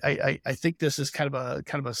think this is kind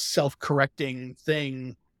of a self-correcting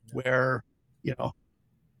thing where,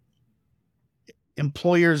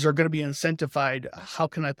 employers are going to be incentivized. How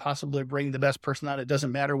can I possibly bring the best person on? It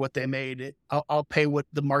doesn't matter what they made. I'll pay what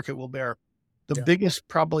the market will bear. The biggest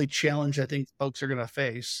probably challenge I think folks are going to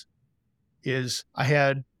face is, I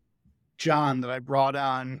had John that I brought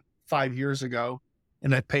on 5 years ago,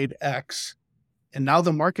 and I paid X, and now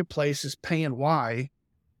the marketplace is paying Y,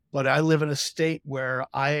 but I live in a state where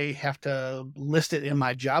I have to list it in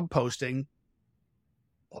my job posting.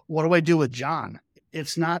 What do I do with John? It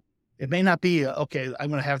may not be, okay, I'm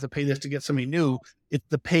going to have to pay this to get somebody new. It's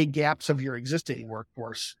the pay gaps of your existing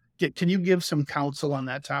workforce. Can you give some counsel on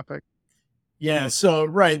that topic? Yeah. So,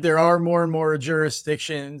 right. There are more and more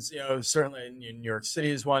jurisdictions, certainly in New York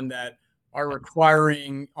City is one, that are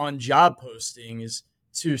requiring on job postings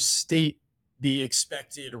to state the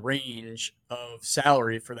expected range of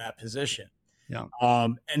salary for that position. Yeah.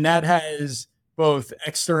 And that has both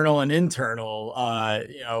external and internal,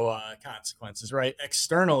 consequences, right?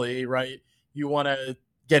 Externally, right, you want to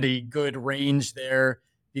get a good range there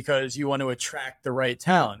because you want to attract the right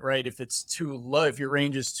talent, right? If it's too low, if your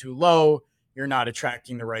range is too low, you're not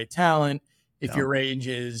attracting the right talent. If your range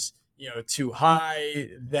is, too high,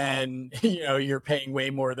 then, you're paying way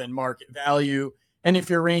more than market value. And if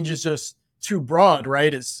your range is just too broad,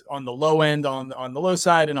 right? It's on the low end, on the low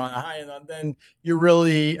side, and on the high end. Then you're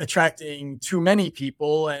really attracting too many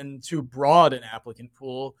people and too broad an applicant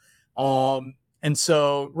pool. And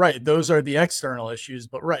so, right, those are the external issues,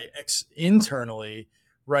 but right, internally,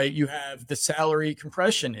 right, you have the salary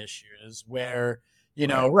compression issues where,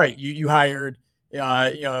 right, you hired,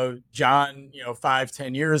 John,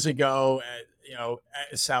 5-10 years ago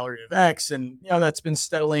at a salary of X, and, that's been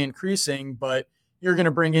steadily increasing, but you're going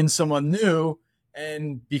to bring in someone new.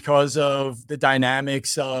 And because of the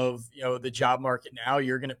dynamics of, the job market now,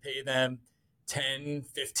 you're going to pay them 10,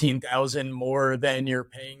 15,000 more than you're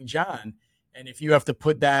paying John. And if you have to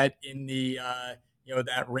put that in the,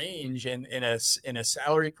 that range in a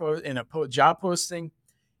salary in a job posting,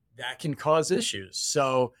 that can cause issues.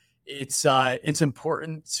 So it's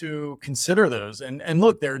important to consider those. And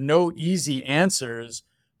look, there are no easy answers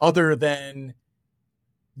other than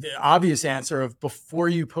the obvious answer of before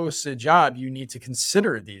you post a job, you need to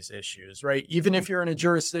consider these issues, right? Even if you're in a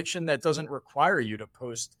jurisdiction that doesn't require you to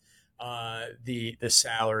post the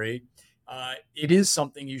salary, it is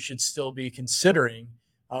something you should still be considering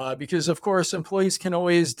because, of course, employees can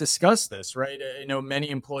always discuss this, right? Many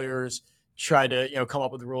employers try to, come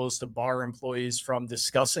up with rules to bar employees from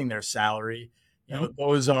discussing their salary.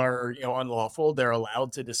 Those are, unlawful. They're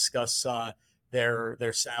allowed to discuss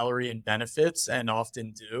their salary and benefits, and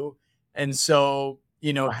often do. And so,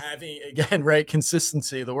 having, again, right,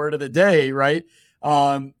 consistency, the word of the day, right?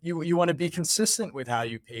 You want to be consistent with how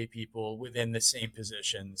you pay people within the same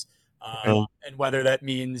positions. And whether that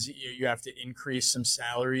means you have to increase some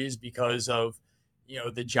salaries because of,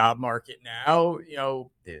 the job market now,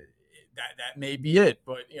 that may be it.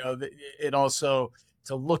 But, it also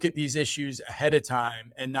to look at these issues ahead of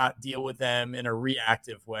time and not deal with them in a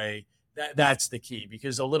reactive way. That's the key,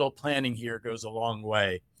 because a little planning here goes a long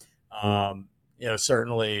way.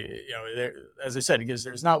 Certainly, as I said, because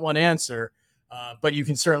there's not one answer, but you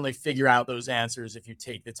can certainly figure out those answers if you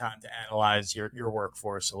take the time to analyze your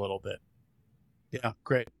workforce a little bit. Yeah,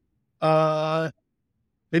 great.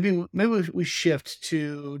 Maybe we shift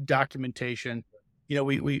to documentation.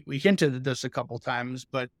 We hinted at this a couple of times,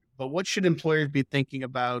 but what should employers be thinking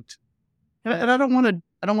about? And I don't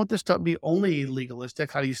want this to be only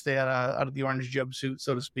legalistic. How do you stay out of the orange jumpsuit,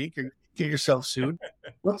 so to speak, or get yourself sued?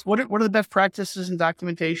 What are the best practices in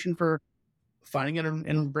documentation for finding it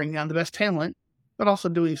and bringing on the best talent, but also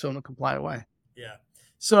doing so in a compliant way? Yeah.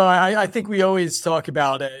 So I think we always talk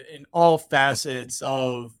about it in all facets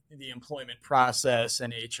of the employment process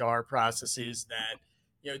and HR processes that,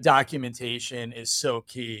 documentation is so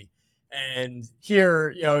key. And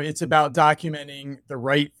here, it's about documenting the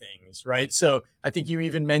right things, right? So I think you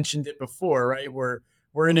even mentioned it before, right? We're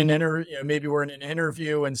in an maybe we're in an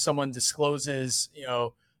interview and someone discloses,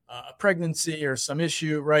 a pregnancy or some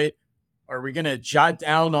issue, right? Are we going to jot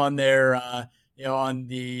down on their, on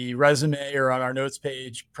the resume or on our notes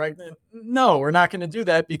page, pregnant? No, we're not going to do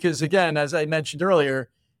that because, again, as I mentioned earlier,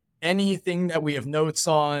 anything that we have notes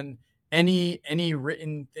on, any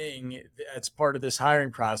written thing that's part of this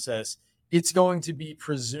hiring process, it's going to be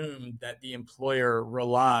presumed that the employer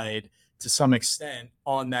relied to some extent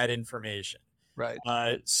on that information. Right.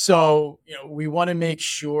 So, we want to make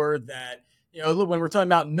sure that, when we're talking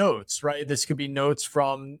about notes, right, this could be notes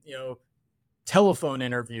from, telephone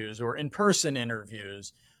interviews or in-person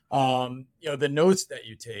interviews, the notes that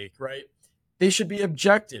you take, right, they should be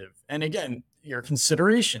objective. And again, your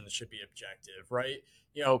considerations should be objective, right?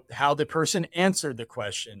 How the person answered the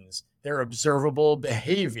questions, their observable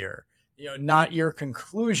behavior, not your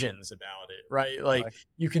conclusions about it, right? Like right.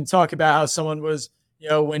 You can talk about how someone was,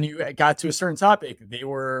 when you got to a certain topic, they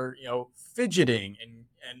were, fidgeting and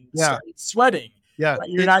sweating. Yeah. Right?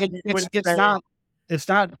 It's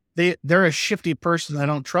not, they're a shifty person. I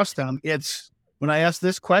don't trust them. It's when I asked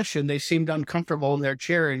this question, they seemed uncomfortable in their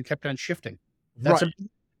chair and kept on shifting.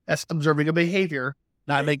 That's observing a behavior,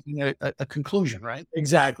 not making a conclusion, right?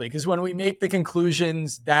 Exactly. Because when we make the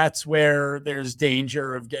conclusions, that's where there's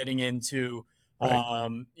danger of getting into,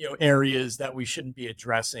 areas that we shouldn't be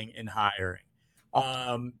addressing in hiring.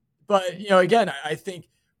 But, again, I think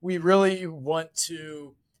we really want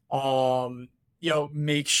to,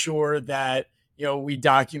 make sure that, we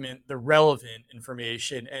document the relevant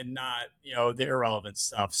information and not, the irrelevant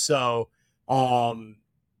stuff. So,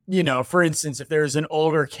 for instance, if there's an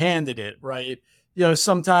older candidate, right,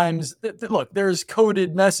 sometimes look, there's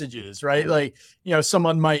coded messages, right? Like,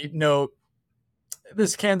 someone might note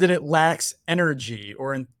this candidate lacks energy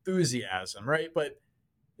or enthusiasm, right? But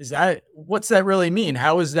what's that really mean?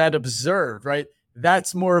 How is that observed, right?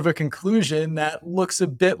 That's more of a conclusion that looks a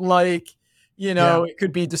bit like, Yeah. it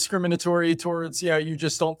could be discriminatory towards, you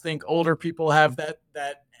just don't think older people have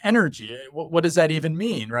that energy. What does that even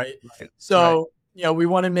mean, right? Right. Right. So, we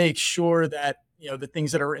want to make sure that, the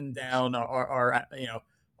things that are written down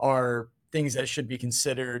are things that should be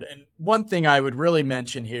considered. And one thing I would really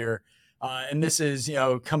mention here, and this is,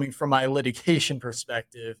 coming from my litigation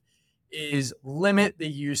perspective, is limit the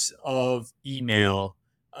use of email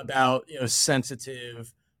about,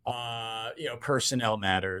 sensitive, personnel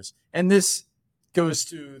matters. And this goes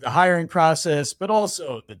to the hiring process, but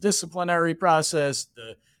also the disciplinary process,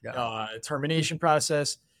 the Yeah. termination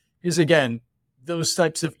process. Is again, those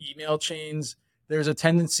types of email chains, there's a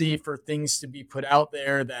tendency for things to be put out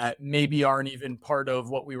there that maybe aren't even part of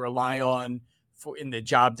what we rely on for in the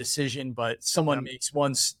job decision, but Yeah. someone makes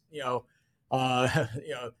one,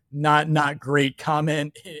 not great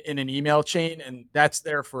comment in an email chain, and that's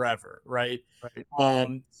there forever, right?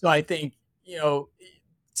 Right. So I think,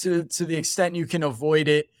 to the extent you can avoid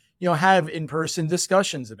it, have in-person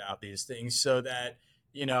discussions about these things so that,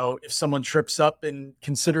 if someone trips up and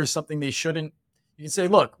considers something they shouldn't, you can say,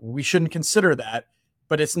 look, we shouldn't consider that,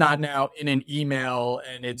 but it's not now in an email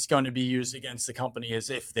and it's going to be used against the company as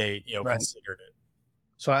if they, Right. considered it.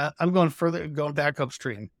 So I'm going back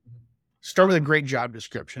upstream. Start with a great job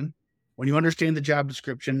description. When you understand the job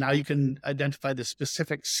description, now you can identify the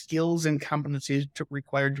specific skills and competencies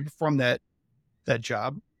required to perform that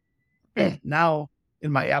job. Now,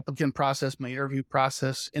 in my applicant process, my interview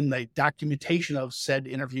process, in the documentation of said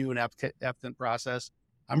interview and applicant process,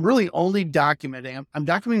 I'm really only documenting. I'm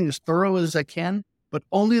documenting as thorough as I can, but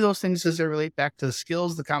only those things as they relate back to the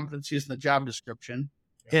skills, the competencies, and the job description,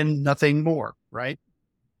 and nothing more. Right?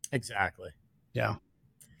 Exactly. Yeah.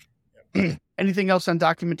 Anything else on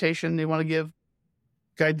documentation you want to give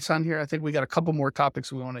guidance on here? I think we got a couple more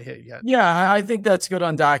topics we want to hit yet. Yeah, I think that's good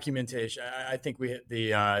on documentation. I think we hit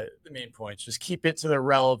the main points. Just keep it to the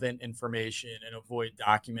relevant information and avoid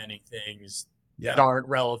documenting things that aren't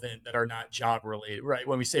relevant, that are not job related. Right?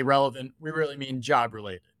 When we say relevant, we really mean job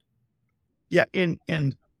related. Yeah, and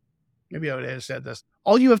maybe I would have said this.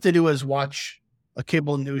 All you have to do is watch a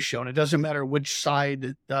cable news show, and it doesn't matter which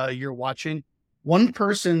side you're watching. One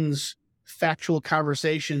person's factual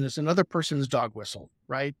conversation is another person's dog whistle,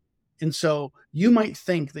 right? And so you might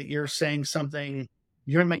think that you're saying something,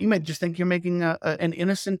 you might just think you're making an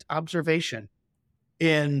innocent observation.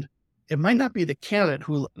 And it might not be the candidate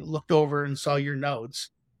who looked over and saw your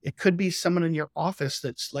notes. It could be someone in your office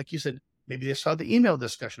that's, like you said, maybe they saw the email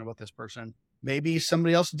discussion about this person. Maybe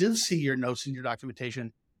somebody else did see your notes in your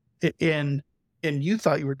documentation. And you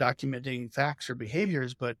thought you were documenting facts or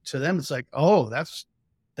behaviors, but to them, it's like, oh, that's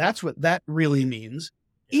what that really means,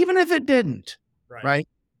 even if it didn't. Right.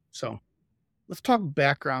 So let's talk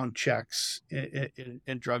background checks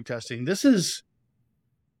in drug testing. This is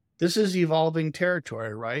evolving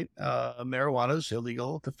territory, right? Marijuana is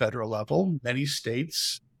illegal at the federal level. Many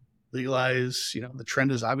states legalize, the trend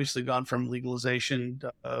has obviously gone from legalization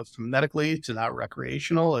from medically to now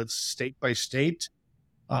recreational. It's state by state.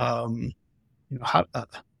 I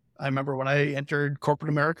remember when I entered corporate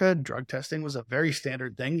America, drug testing was a very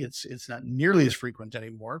standard thing. It's not nearly as frequent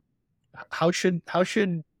anymore. How should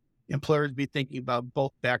employers be thinking about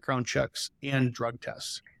both background checks and drug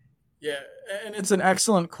tests? Yeah, and it's an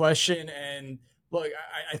excellent question. And look,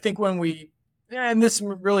 I think and this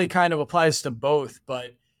really kind of applies to both,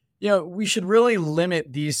 but we should really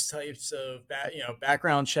limit these types of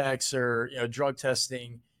background checks or drug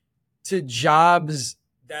testing to jobs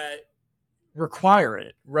that require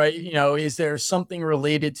it, right? Is there something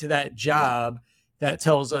related to that job that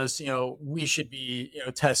tells us, we should be,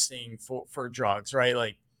 testing for drugs, right?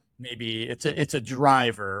 Like maybe it's a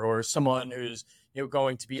driver or someone who's,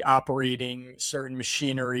 going to be operating certain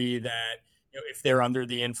machinery that, if they're under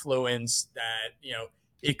the influence, that,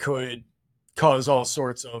 it could cause all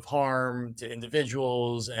sorts of harm to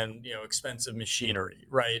individuals and, expensive machinery,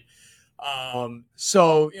 right?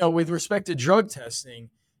 So, with respect to drug testing,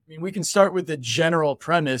 I mean, we can start with the general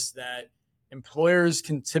premise that employers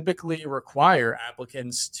can typically require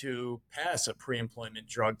applicants to pass a pre-employment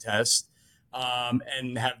drug test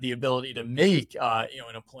and have the ability to make an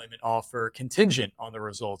employment offer contingent on the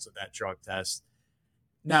results of that drug test.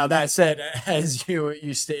 Now, that said, as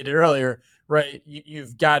you stated earlier, right,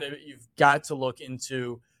 you've got to look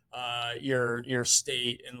into your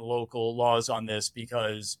state and local laws on this,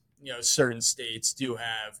 because certain states do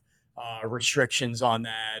have restrictions on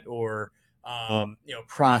that, or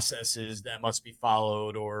processes that must be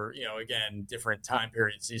followed, or again, different time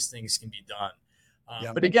periods these things can be done.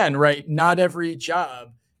 But again, right, not every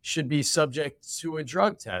job should be subject to a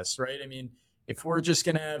drug test, right? I mean, if we're just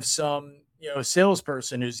going to have some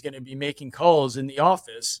salesperson who's going to be making calls in the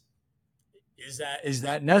office, is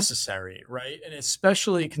that necessary, right? And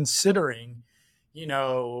especially considering,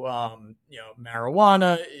 marijuana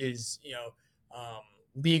is,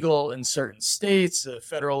 legal in certain states. The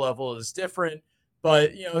federal level is different,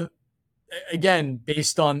 but again,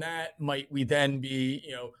 based on that, might we then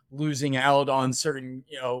be, losing out on certain,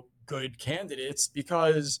 good candidates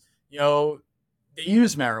because, they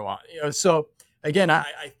use marijuana, so again,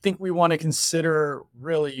 I think we want to consider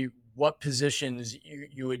really what positions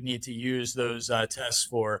you would need to use those tests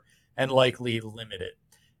for and likely limit it.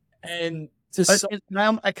 And to But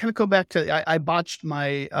now I kind of go back to I botched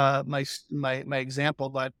my my example,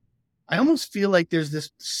 but I almost feel like there's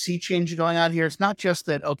this sea change going on here. It's not just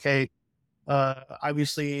that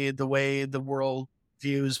obviously the way the world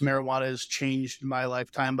views marijuana has changed in my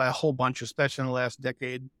lifetime by a whole bunch, especially in the last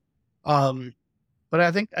decade. But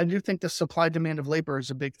I do think the supply demand of labor is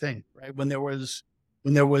a big thing, right? When there was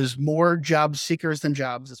more job seekers than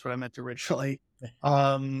jobs, that's what I meant originally.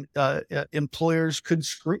 Employers could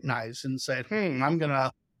scrutinize and say, I'm going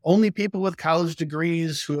to only people with college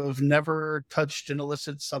degrees who have never touched an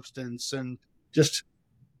illicit substance, and just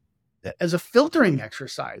as a filtering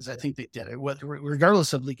exercise, I think they did it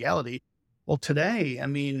regardless of legality. Well, today, I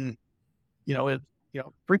mean,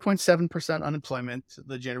 3.7% unemployment,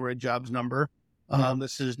 the January jobs number.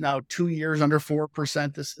 This is now 2 years under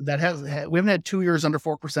 4%. We haven't had 2 years under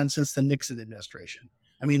 4% since the Nixon administration.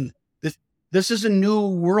 I mean, this is a new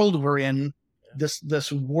world we're in.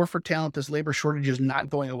 This war for talent, this labor shortage is not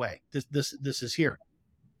going away. This is here.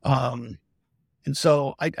 And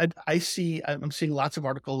so I'm seeing lots of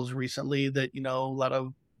articles recently that, a lot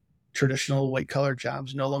of traditional white collar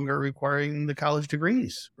jobs no longer requiring the college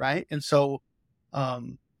degrees. Right. And so, I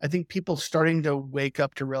think people starting to wake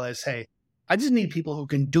up to realize, hey, I just need people who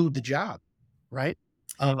can do the job. Right.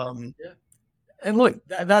 And look,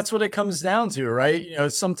 that's what it comes down to,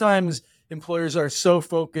 right? Sometimes employers are so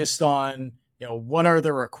focused on, what are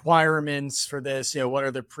the requirements for this? What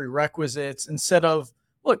are the prerequisites, instead of,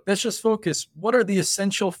 look, let's just focus. What are the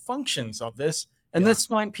essential functions of this? And let's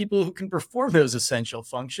find people who can perform those essential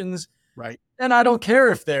functions. Right. And I don't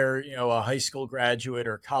care if they're, a high school graduate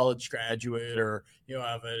or college graduate or,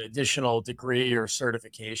 have an additional degree or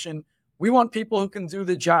certification. We want people who can do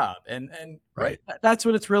the job. And right. That's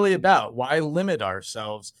what it's really about. Why limit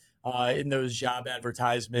ourselves in those job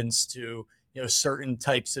advertisements to, certain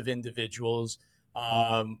types of individuals,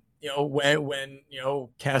 when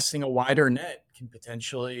casting a wider net can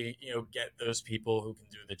potentially, get those people who can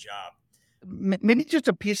do the job. Maybe just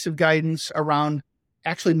a piece of guidance around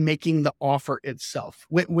actually making the offer itself.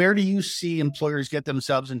 Where do you see employers get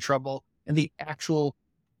themselves in trouble in the actual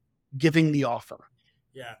giving the offer?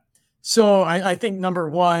 Yeah. So I think number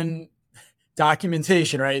one,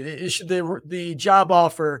 documentation, right? The job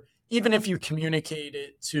offer, even if you communicate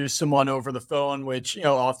it to someone over the phone, which,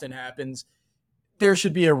 often happens, there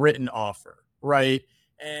should be a written offer, right?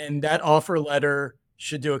 And that offer letter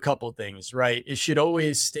should do a couple of things, right? It should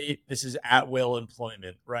always state this is at will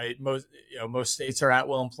employment, right? Most states are at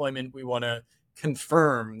will employment. We want to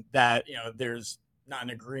confirm that, there's not an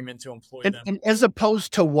agreement to employ them. And as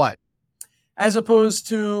opposed to what? As opposed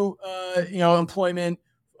to, employment,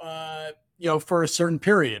 for a certain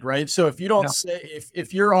period, right? So if you don't say,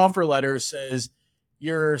 if your offer letter says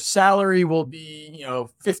your salary will be,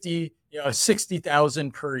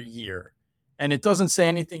 60,000 per year, and it doesn't say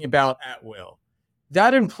anything about at will,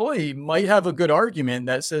 that employee might have a good argument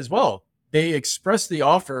that says, well, they expressed the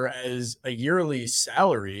offer as a yearly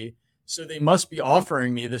salary, so they must be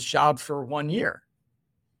offering me this job for 1 year.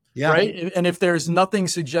 Yeah. Right. And if there's nothing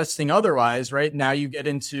suggesting otherwise, right, now you get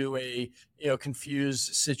into a,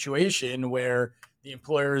 confused situation where the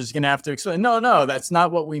employer is going to have to explain, no, that's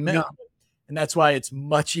not what we meant. No. And that's why it's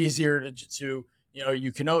much easier to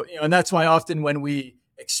and that's why often when we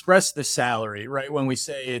express the salary, right, when we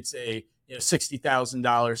say it's a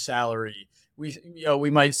 $60,000 salary, we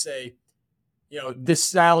might say, this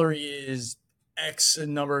salary is X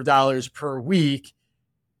number of dollars per week,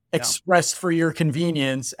 expressed for your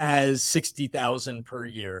convenience as 60,000 per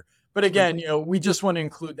year. But again, we just want to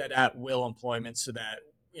include that at will employment so that,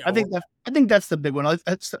 I think that's the big one. I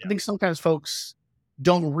think sometimes folks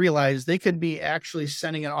don't realize they could be actually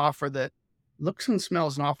sending an offer that looks and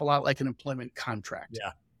smells an awful lot like an employment contract.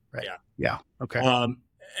 Yeah. Right. Yeah. Okay.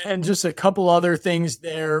 And just a couple other things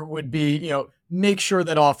there would be, make sure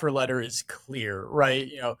that offer letter is clear, right?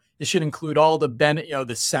 It should include all the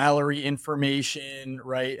the salary information,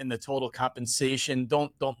 right? And the total compensation.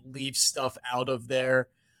 Don't leave stuff out of there.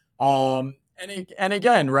 And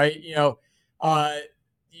again, right?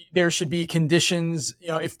 there should be conditions,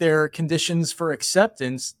 if there are conditions for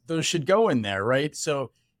acceptance, those should go in there, right?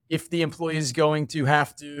 So if the employee is going to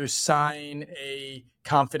have to sign a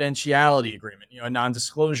confidentiality agreement, a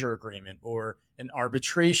non-disclosure agreement or an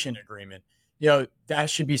arbitration agreement, that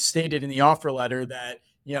should be stated in the offer letter that,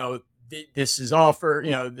 this is offer,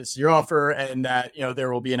 this is your offer, and that,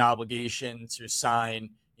 there will be an obligation to sign,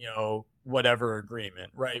 whatever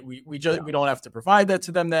agreement, right? We don't have to provide that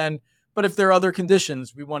to them then. But if there are other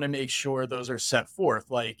conditions, we want to make sure those are set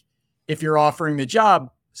forth. Like if you're offering the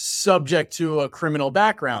job subject to a criminal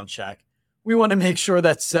background check, we want to make sure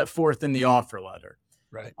that's set forth in the offer letter.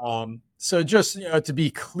 Right. So just, to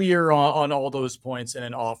be clear on all those points in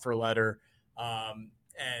an offer letter.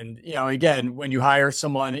 And, again, when you hire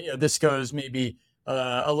someone, this goes maybe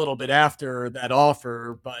a little bit after that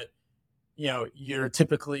offer, but you're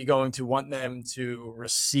typically going to want them to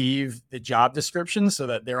receive the job description so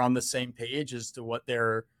that they're on the same page as to what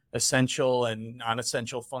their essential and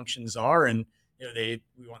non-essential functions are. And,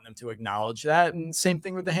 we want them to acknowledge that. And same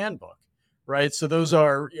thing with the handbook, right? So those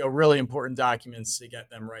are, really important documents to get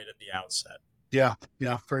them right at the outset. Yeah.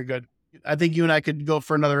 Very good. I think you and I could go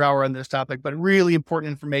for another hour on this topic, but really important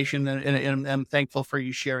information, and I'm thankful for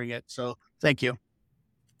you sharing it. So thank you.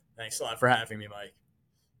 Thanks a lot for having me, Mike.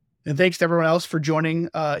 And thanks to everyone else for joining.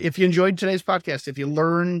 If you enjoyed today's podcast, if you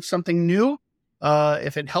learned something new,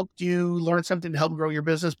 if it helped you learn something to help grow your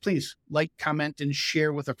business, please like, comment, and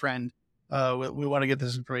share with a friend. We want to get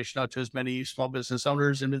this information out to as many small business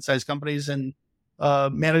owners and mid-sized companies and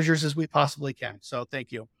managers as we possibly can. So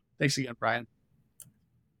thank you. Thanks again, Brian.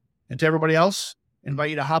 And to everybody else,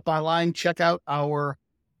 invite you to hop online, check out our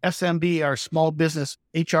SMB, our small business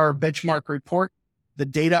HR benchmark report. The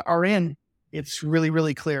data are in. It's really,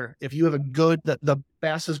 really clear. If you have the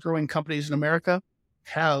fastest growing companies in America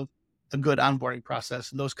have a good onboarding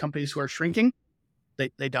process. And those companies who are shrinking,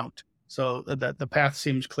 they don't. So the path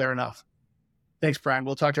seems clear enough. Thanks, Brian.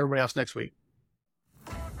 We'll talk to everybody else next week.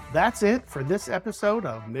 That's it for this episode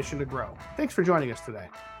of Mission to Grow. Thanks for joining us today.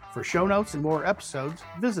 For show notes and more episodes,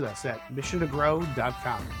 visit us at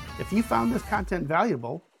missiontogrow.com. If you found this content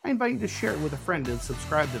valuable, I invite you to share it with a friend and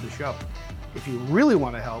subscribe to the show. If you really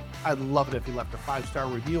want to help, I'd love it if you left a 5-star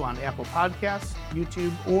review on Apple Podcasts,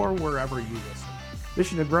 YouTube, or wherever you listen.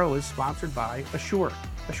 Mission to Grow is sponsored by Assure.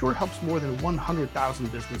 Assure helps more than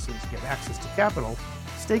 100,000 businesses get access to capital,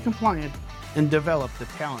 stay compliant, and develop the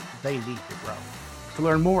talent they need to grow. To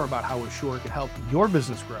learn more about how Assure can help your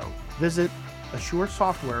business grow, visit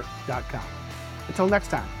AssureSoftware.com. Until next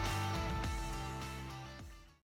time.